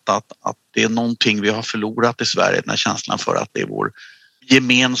något sätt att det är någonting vi har förlorat i Sverige, den här känslan för att det är vår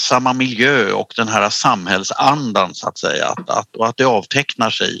gemensamma miljö och den här samhällsandan, så att säga, och att det avtecknar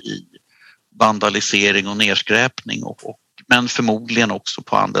sig i vandalisering och nedskräpning men förmodligen också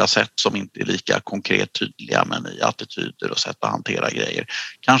på andra sätt som inte är lika konkret tydliga, men i attityder och sätt att hantera grejer.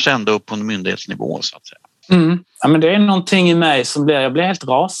 Kanske ändå upp på en myndighetsnivå, så att säga. Ja, men det är någonting i mig som jag blir helt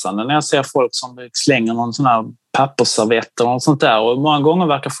rasande när jag ser folk som slänger någon sån här pappersservetter och sånt där. Och många gånger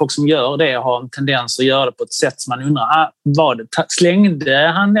verkar folk som gör det ha en tendens att göra det på ett sätt som man undrar,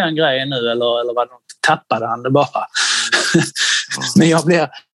 slängde han den grejen nu eller var det tappade han det bara? Men jag blir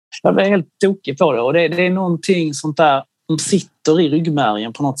helt tokig på det, och det är någonting sånt där som sitter i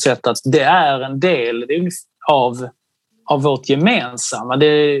ryggmärgen på något sätt, att det är en del av vårt gemensamma.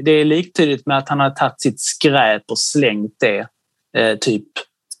 Det är liktydigt med att han har tagit sitt skräp och slängt det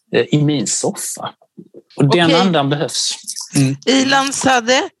i min soffa. Och den andan behövs. Ilan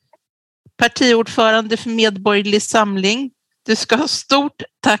Sade, partiordförande för Medborgerlig Samling. Du ska ha stort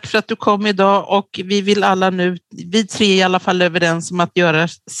tack för att du kom idag, och vi vill alla nu, vi tre i alla fall, överens om att göra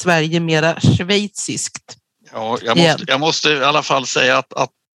Sverige mera schweiziskt. Ja, jag måste i alla fall säga att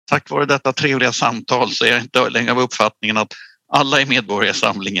tack vare detta trevliga samtal så är jag inte längre av uppfattningen att alla i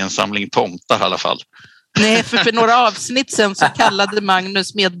Medborgarsamlingen samling tomtar i alla fall. Nej, för några avsnitt sen så kallade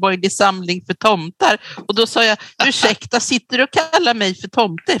Magnus Medborgerlig Samling för tomtar, och då sa jag, ursäkta, sitter du och kallar mig för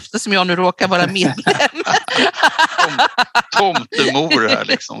tomte eftersom jag nu råkar vara medlem? Tomtemor här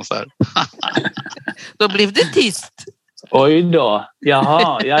liksom så här. Då blev det tyst. Oj då.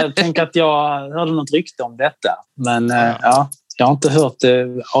 Jaha, jag tänker att jag hörde något rykte om detta, men ja, jag har inte hört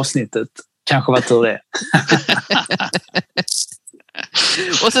avsnittet. Kanske var tur det.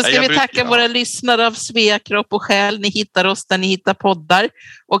 Och så ska vi tacka våra lyssnare av Svea kropp och själ. Ni hittar oss där ni hittar poddar.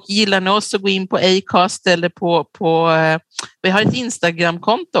 Och gillar ni oss så gå in på Acast eller på vi har ett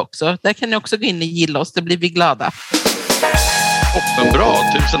Instagramkonto också. Där kan ni också gå in och gilla oss. Det blir vi glada. Toppenbra,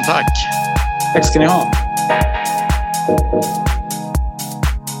 tusen tack. Tack ska ni ha.